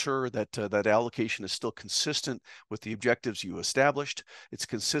want to make sure that that allocation is still consistent with the objectives you established. It's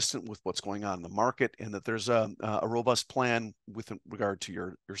consistent with what's going on in the market, and that there's a robust plan with regard to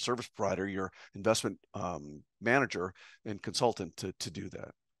your service provider, your investment manager and consultant to do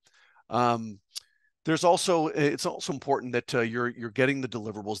that. It's also important that you're getting the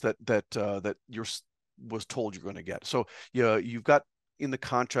deliverables that was told you're going to get. So you've got in the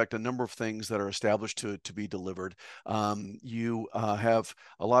contract a number of things that are established to be delivered. You have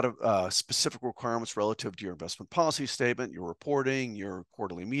a lot of specific requirements relative to your investment policy statement, your reporting, your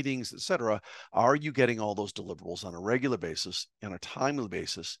quarterly meetings, et cetera. Are you getting all those deliverables on a regular basis, on a timely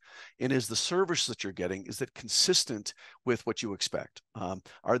basis? And is the service that you're getting, is it consistent with what you expect?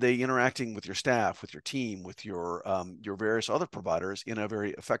 Are they interacting with your staff, with your team, with your various other providers in a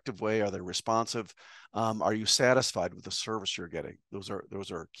very effective way? Are they responsive? Are you satisfied with the service you're getting? Those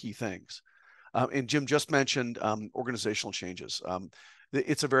are key things. And Jim just mentioned organizational changes.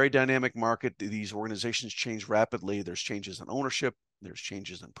 It's a very dynamic market. These organizations change rapidly. There's changes in ownership. There's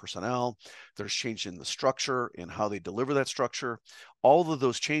changes in personnel. There's change in the structure and how they deliver that structure. All of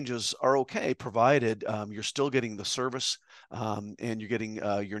those changes are okay, provided you're still getting the service and you're getting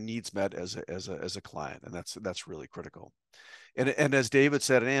your needs met as a client, and that's really critical. And as David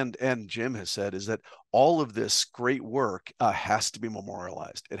said, and Jim has said, is that all of this great work has to be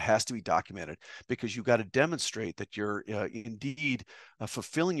memorialized. It has to be documented, because you've got to demonstrate that you're indeed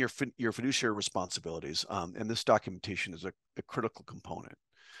fulfilling your fiduciary responsibilities. And this documentation is a critical component.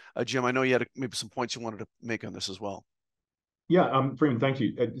 Jim, I know you had maybe some points you wanted to make on this as well. Yeah, Freeman, thank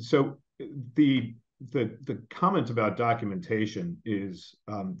you. So the comment about documentation is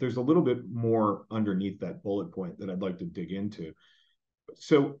there's a little bit more underneath that bullet point that I'd like to dig into.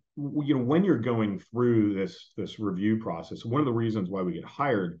 So, when you're going through this review process, one of the reasons why we get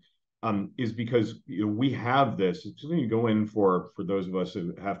hired is because we have this. So you go in for those of us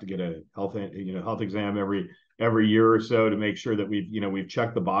who have to get a health exam every year or so to make sure that we've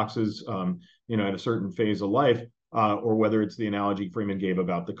checked the boxes at a certain phase of life. Or whether it's the analogy Freeman gave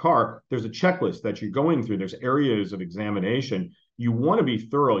about the car, there's a checklist that you're going through. There's areas of examination. You want to be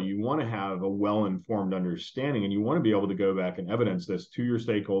thorough. You want to have a well-informed understanding, and you want to be able to go back and evidence this to your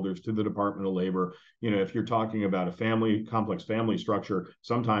stakeholders, to the Department of Labor. If you're talking about a complex family structure,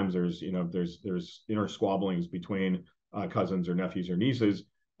 sometimes there's inner squabblings between cousins or nephews or nieces,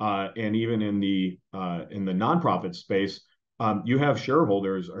 and even in the nonprofit space. You have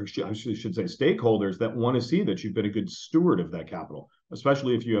shareholders, or I should say stakeholders, that want to see that you've been a good steward of that capital,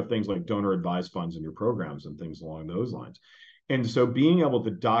 especially if you have things like donor advised funds in your programs and things along those lines. And so being able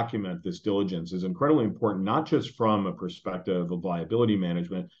to document this diligence is incredibly important, not just from a perspective of liability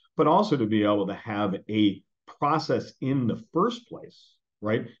management, but also to be able to have a process in the first place,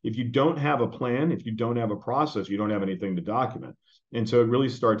 right? If you don't have a plan, if you don't have a process, you don't have anything to document. And so it really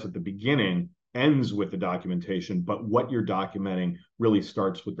starts at the beginning, ends with the documentation, but what you're documenting really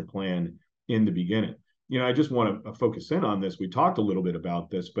starts with the plan in the beginning. I just want to focus in on this. We talked a little bit about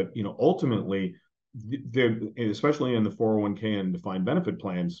this, but ultimately, especially in the 401k and defined benefit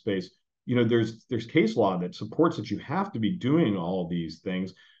plan space, there's case law that supports that you have to be doing all of these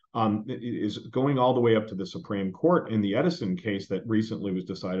things. It is going all the way up to the Supreme Court in the Edison case that recently was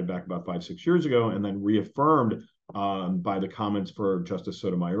decided back about 5-6 years ago, and then reaffirmed by the comments for Justice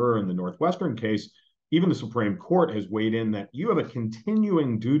Sotomayor in the Northwestern case. Even the Supreme Court has weighed in that you have a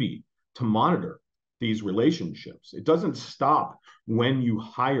continuing duty to monitor these relationships. It doesn't stop when you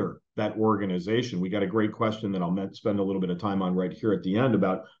hire that organization. We got a great question that I'll spend a little bit of time on right here at the end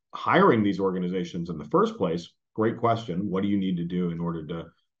about hiring these organizations in the first place. Great question. What do you need to do in order to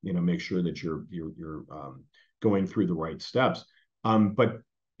make sure that you're going through the right steps? But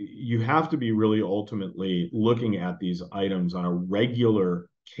you have to be really ultimately looking at these items on a regular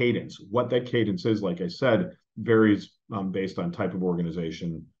cadence. What that cadence is, like I said, varies based on type of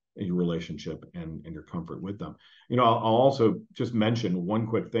organization and your relationship and your comfort with them. I'll also just mention one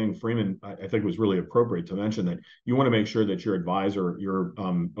quick thing. Freeman, I think, was really appropriate to mention that you want to make sure that your advisor, your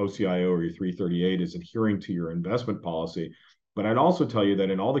OCIO or your 338 is adhering to your investment policy. But I'd also tell you that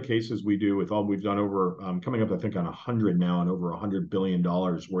in all the cases we do, with all we've done over coming up, I think, on 100 now, and over $100 billion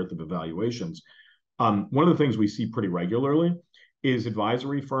worth of evaluations, one of the things we see pretty regularly is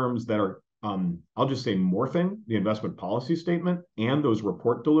advisory firms that are, I'll just say, morphing the investment policy statement and those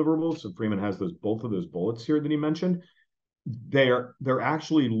report deliverables. So Freeman has both of those bullets here that he mentioned. They're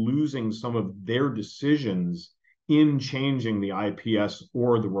actually losing some of their decisions in changing the IPS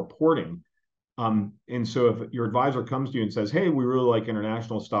or the reporting. And so if your advisor comes to you and says, hey, we really like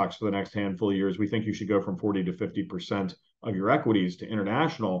international stocks for the next handful of years, we think you should go from 40 to 50% of your equities to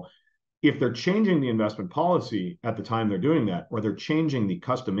international. If they're changing the investment policy at the time they're doing that, or they're changing the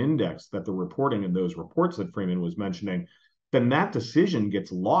custom index that they're reporting in those reports that Freeman was mentioning, then that decision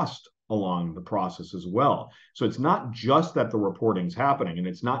gets lost along the process as well. So it's not just that the reporting's happening, and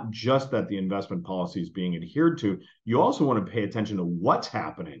it's not just that the investment policy is being adhered to. You also want to pay attention to what's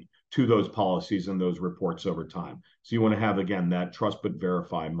happening to those policies and those reports over time. So you want to have, again, that trust but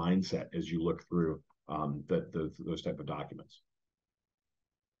verify mindset as you look through those type of documents.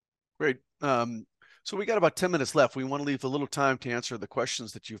 Great. So we got about 10 minutes left. We want to leave a little time to answer the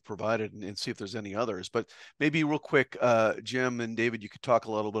questions that you've provided and see if there's any others. But maybe real quick, Jim and David, you could talk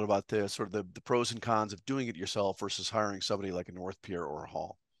a little bit about this, sort of the pros and cons of doing it yourself versus hiring somebody like a North Pier or a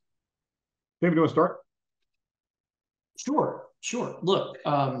Hall. David, do you want to start? Sure. Look,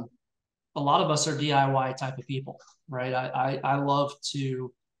 a lot of us are DIY type of people, right? I love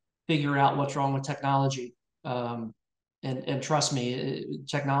to figure out what's wrong with technology. And trust me,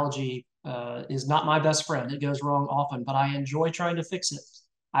 technology is not my best friend. It goes wrong often, but I enjoy trying to fix it.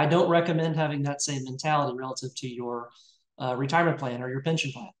 I don't recommend having that same mentality relative to your retirement plan or your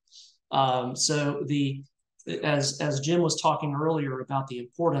pension plan. As Jim was talking earlier about the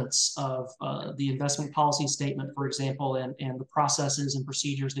importance of the investment policy statement, for example, and the processes and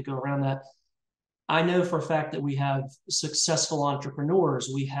procedures that go around that, I know for a fact that we have successful entrepreneurs,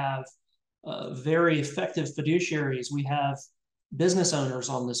 we have very effective fiduciaries, we have business owners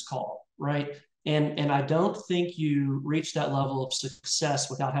on this call, right? And I don't think you reach that level of success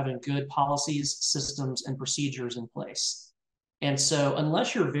without having good policies, systems, and procedures in place. And so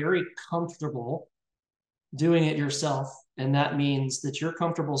unless you're very comfortable doing it yourself, and that means that you're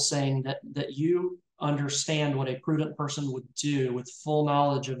comfortable saying that you understand what a prudent person would do with full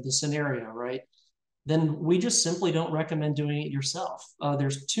knowledge of the scenario, right? Then we just simply don't recommend doing it yourself.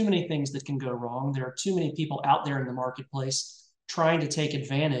 There's too many things that can go wrong. There are too many people out there in the marketplace trying to take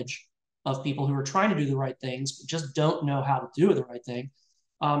advantage of people who are trying to do the right things, but just don't know how to do the right thing.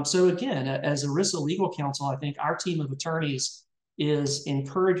 So again, as ERISA legal counsel, I think our team of attorneys is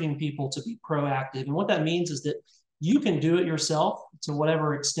encouraging people to be proactive. And what that means is that you can do it yourself to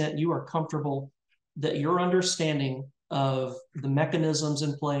whatever extent you are comfortable that your understanding of the mechanisms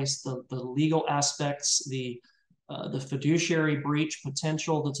in place, the legal aspects, the fiduciary breach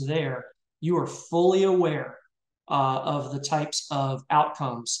potential that's there, you are fully aware of the types of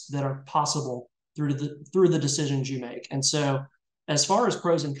outcomes that are possible through the decisions you make. And so as far as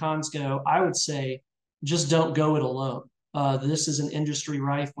pros and cons go, I would say just don't go it alone. This is an industry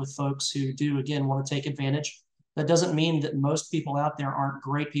rife with folks who do, again, want to take advantage. That doesn't mean that most people out there aren't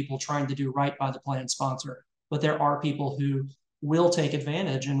great people trying to do right by the plan sponsor, but there are people who will take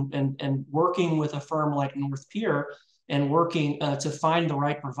advantage, and working with a firm like North Pier and working to find the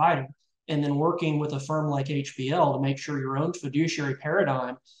right provider, and then working with a firm like HBL to make sure your own fiduciary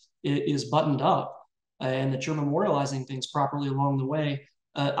paradigm is buttoned up and that you're memorializing things properly along the way.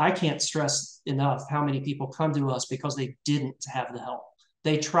 I can't stress enough how many people come to us because they didn't have the help.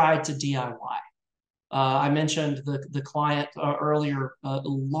 They tried to DIY. I mentioned the client earlier, a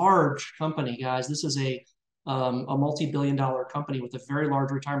large company, guys. This is a multi-billion-dollar company with a very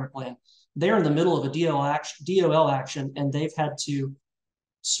large retirement plan. They're in the middle of a DOL action, and they've had to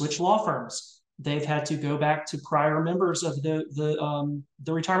switch law firms. They've had to go back to prior members of the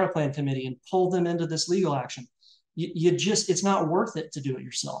retirement plan committee and pull them into this legal action. It's not worth it to do it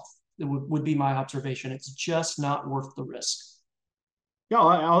yourself. It would be my observation. It's just not worth the risk. Yeah,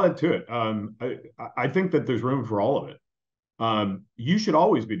 I'll add to it. I think that there's room for all of it. You should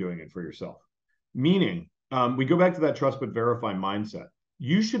always be doing it for yourself. Meaning, we go back to that trust but verify mindset.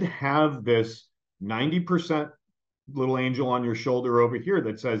 You should have this 90% little angel on your shoulder over here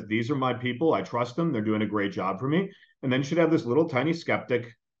that says, these are my people, I trust them, they're doing a great job for me. And then you should have this little tiny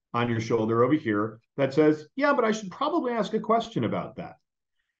skeptic on your shoulder over here that says, yeah, but I should probably ask a question about that.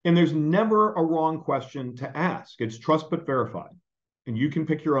 And there's never a wrong question to ask. It's trust but verify. And you can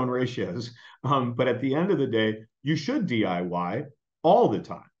pick your own ratios. But at the end of the day, you should DIY all the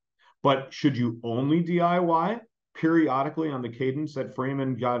time. But should you only DIY periodically on the cadence that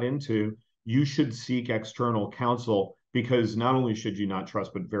Freeman got into? You should seek external counsel, because not only should you not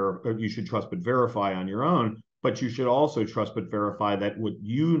trust but you should trust but verify on your own, but you should also trust but verify that what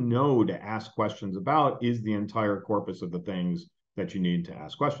you know to ask questions about is the entire corpus of the things that you need to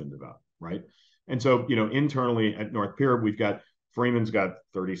ask questions about, right? And so, internally at North Pier, we've got Freeman's got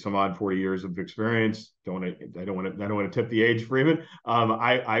 30 some odd 40 years of experience. I don't want to tip the age, Freeman.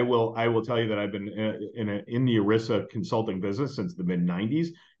 I will tell you that I've been in the ERISA consulting business since the mid 90s.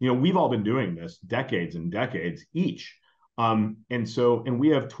 We've all been doing this decades and decades each. And we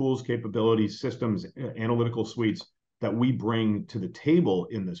have tools, capabilities, systems, analytical suites that we bring to the table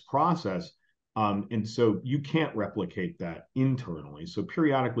in this process. And so you can't replicate that internally. So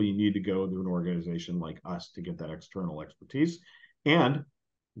periodically you need to go to an organization like us to get that external expertise. And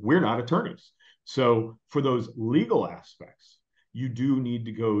we're not attorneys. So for those legal aspects, you do need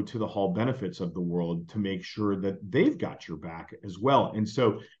to go to the Hall Benefits of the world to make sure that they've got your back as well. And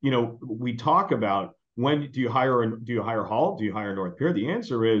so, we talk about, when do you hire Hall? Do you hire North Pier? The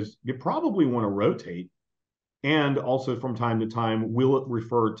answer is you probably want to rotate And also from time to time, we'll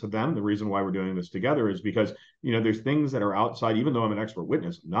refer to them. The reason why we're doing this together is because, there's things that are outside, even though I'm an expert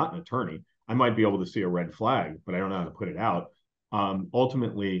witness, I'm not an attorney. I might be able to see a red flag, but I don't know how to put it out.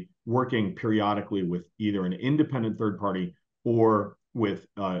 Ultimately, working periodically with either an independent third party or with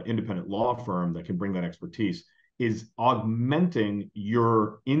independent law firm that can bring that expertise is augmenting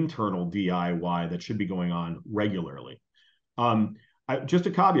your internal DIY that should be going on regularly. Just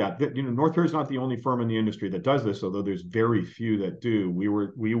a caveat that North Pier is not the only firm in the industry that does this, although there's very few that do. We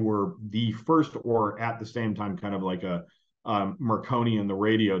were the first, or at the same time, kind of like a Marconi in the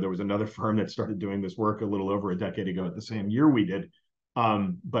radio. There was another firm that started doing this work a little over a decade ago, at the same year we did.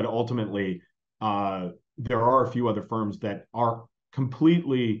 But ultimately, there are a few other firms that are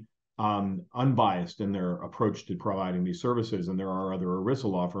completely unbiased in their approach to providing these services, and there are other ERISA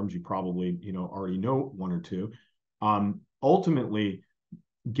law firms. You probably already know one or two. Ultimately,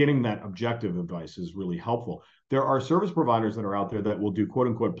 getting that objective advice is really helpful. There are service providers that are out there that will do quote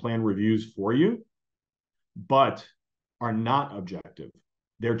unquote plan reviews for you, but are not objective.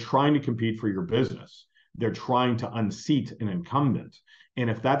 They're trying to compete for your business. They're trying to unseat an incumbent.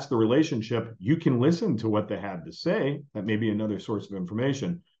 And if that's the relationship, you can listen to what they have to say. That may be another source of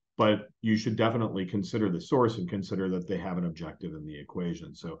information, but you should definitely consider the source and consider that they have an objective in the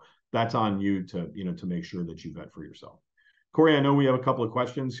equation. So that's on you to make sure that you vet for yourself. Corey, I know we have a couple of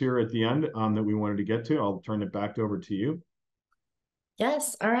questions here at the end that we wanted to get to. I'll turn it back over to you.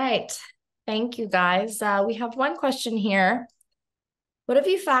 Yes. All right. Thank you, guys. We have one question here. What have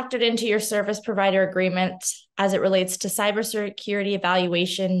you factored into your service provider agreement as it relates to cybersecurity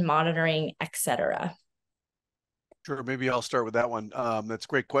evaluation, monitoring, etc.? Sure, maybe I'll start with that one. That's a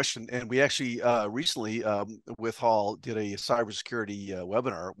great question. And we actually recently with Hall did a cybersecurity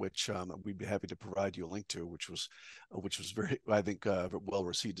webinar, which we'd be happy to provide you a link to, which was very, I think, well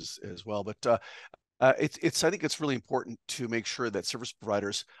received as well. But I think it's really important to make sure that service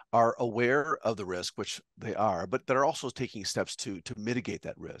providers are aware of the risk, which they are, but they're also taking steps to mitigate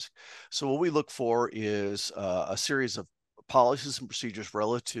that risk. So what we look for is a series of policies and procedures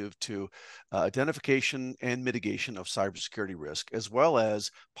relative to identification and mitigation of cybersecurity risk, as well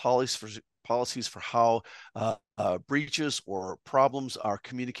as policies for how breaches or problems are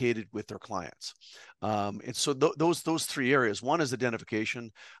communicated with their clients. And so those three areas: one is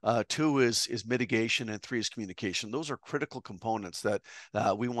identification, two is mitigation, and three is communication. Those are critical components that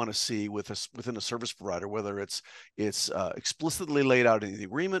we want to see within a service provider, whether it's explicitly laid out in the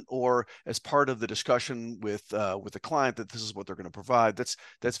agreement or as part of the discussion with the client that this is what they're going to provide.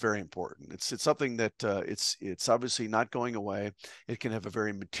 That's very important. It's something that it's obviously not going away. It can have a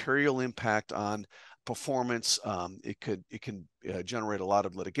very material impact on performance. It can generate a lot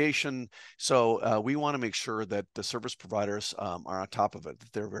of litigation. So we want to make sure that the service providers are on top of it,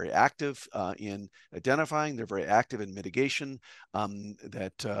 that they're very active in identifying, they're very active in mitigation,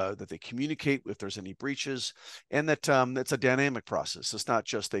 that they communicate if there's any breaches, and that it's a dynamic process. It's not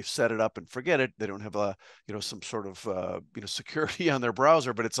just they've set it up and forget it. They don't have some sort of security on their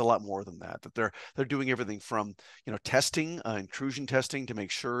browser, but it's a lot more than that. That they're doing everything from testing, intrusion testing, to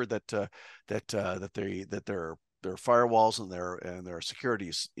make sure that their firewalls and their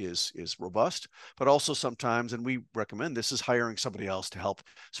security is robust, but also sometimes, and we recommend this, is hiring somebody else to help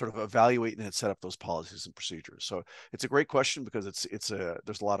sort of evaluate and set up those policies and procedures. So it's a great question because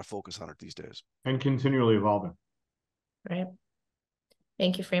there's a lot of focus on it these days. And continually evolving. Right.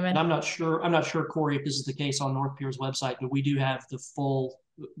 Thank you, Freeman. And I'm not sure, Corey, if this is the case on North Pier's website, but we do have the full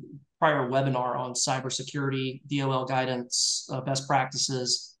prior webinar on cybersecurity, DOL guidance, best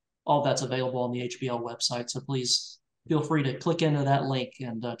practices. All that's available on the HBL website. So please feel free to click into that link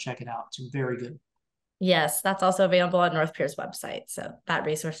and check it out. It's very good. Yes, that's also available on North Pier's website. So that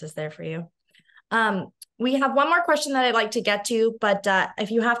resource is there for you. We have one more question that I'd like to get to, but if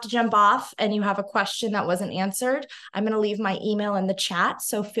you have to jump off and you have a question that wasn't answered, I'm going to leave my email in the chat.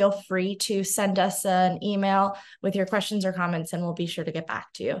 So feel free to send us an email with your questions or comments, and we'll be sure to get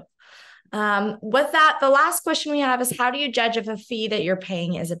back to you. With that, the last question we have is, how do you judge if a fee that you're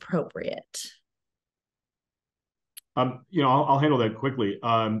paying is appropriate? I'll handle that quickly.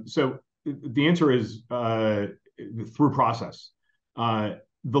 So the answer is through process.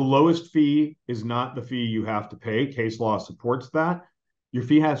 The lowest fee is not the fee you have to pay. Case law supports that. Your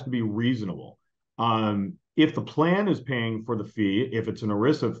fee has to be reasonable. If the plan is paying for the fee, if it's an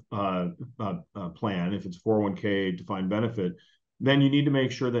ERISA plan, if it's 401k defined benefit, then you need to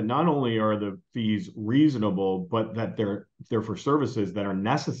make sure that not only are the fees reasonable, but that they're for services that are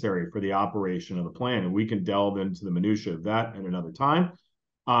necessary for the operation of the plan. And we can delve into the minutia of that at another time.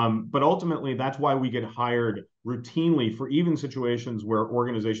 But ultimately, that's why we get hired routinely for even situations where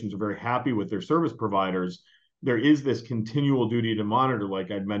organizations are very happy with their service providers. there is this continual duty to monitor,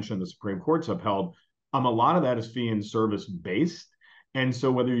 like I'd mentioned, the Supreme Court's upheld. A lot of that is fee and service based. And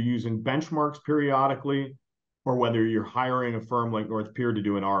so whether you're using benchmarks periodically, or whether you're hiring a firm like North Pier to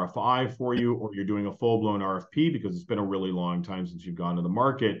do an RFI for you, or you're doing a full-blown RFP because it's been a really long time since you've gone to the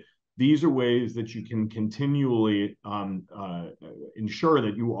market, these are ways that you can continually ensure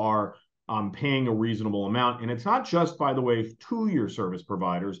that you are paying a reasonable amount. And it's not just, by the way, to your service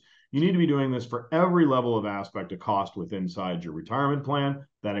providers. You need to be doing this for every level of aspect of cost within inside your retirement plan.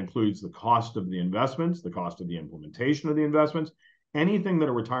 That includes the cost of the investments, the cost of the implementation of the investments. Anything that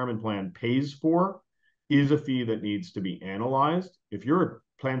a retirement plan pays for is a fee that needs to be analyzed. If you're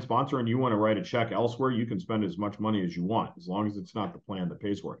a plan sponsor and you want to write a check elsewhere, you can spend as much money as you want, as long as it's not the plan that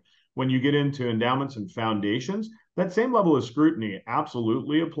pays for it. When you get into endowments and foundations, that same level of scrutiny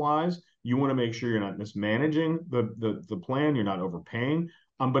absolutely applies. You want to make sure you're not mismanaging the plan, you're not overpaying.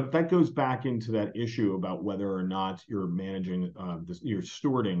 But that goes back into that issue about whether or not you're managing, you're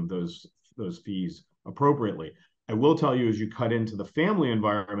stewarding those fees appropriately. I will tell you, as you cut into the family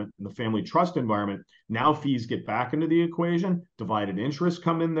environment and the family trust environment, now fees get back into the equation. Divided interests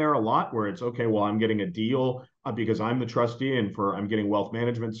come in there a lot, where it's, okay, well, I'm getting a deal because I'm the trustee and I'm getting wealth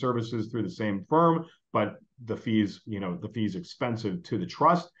management services through the same firm, but the fees expensive to the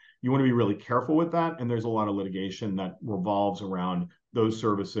trust. You want to be really careful with that. And there's a lot of litigation that revolves around those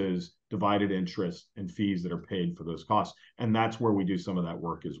services, divided interest, and fees that are paid for those costs. And that's where we do some of that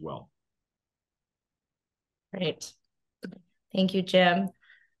work as well. Great. Thank you, Jim.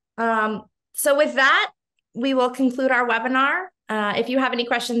 So with that, we will conclude our webinar. If you have any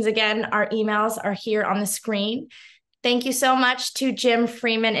questions, again, our emails are here on the screen. Thank you so much to Jim,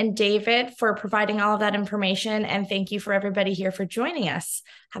 Freeman, and David for providing all of that information. And thank you for everybody here for joining us.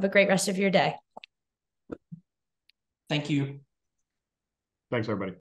 Have a great rest of your day. Thank you. Thanks, everybody.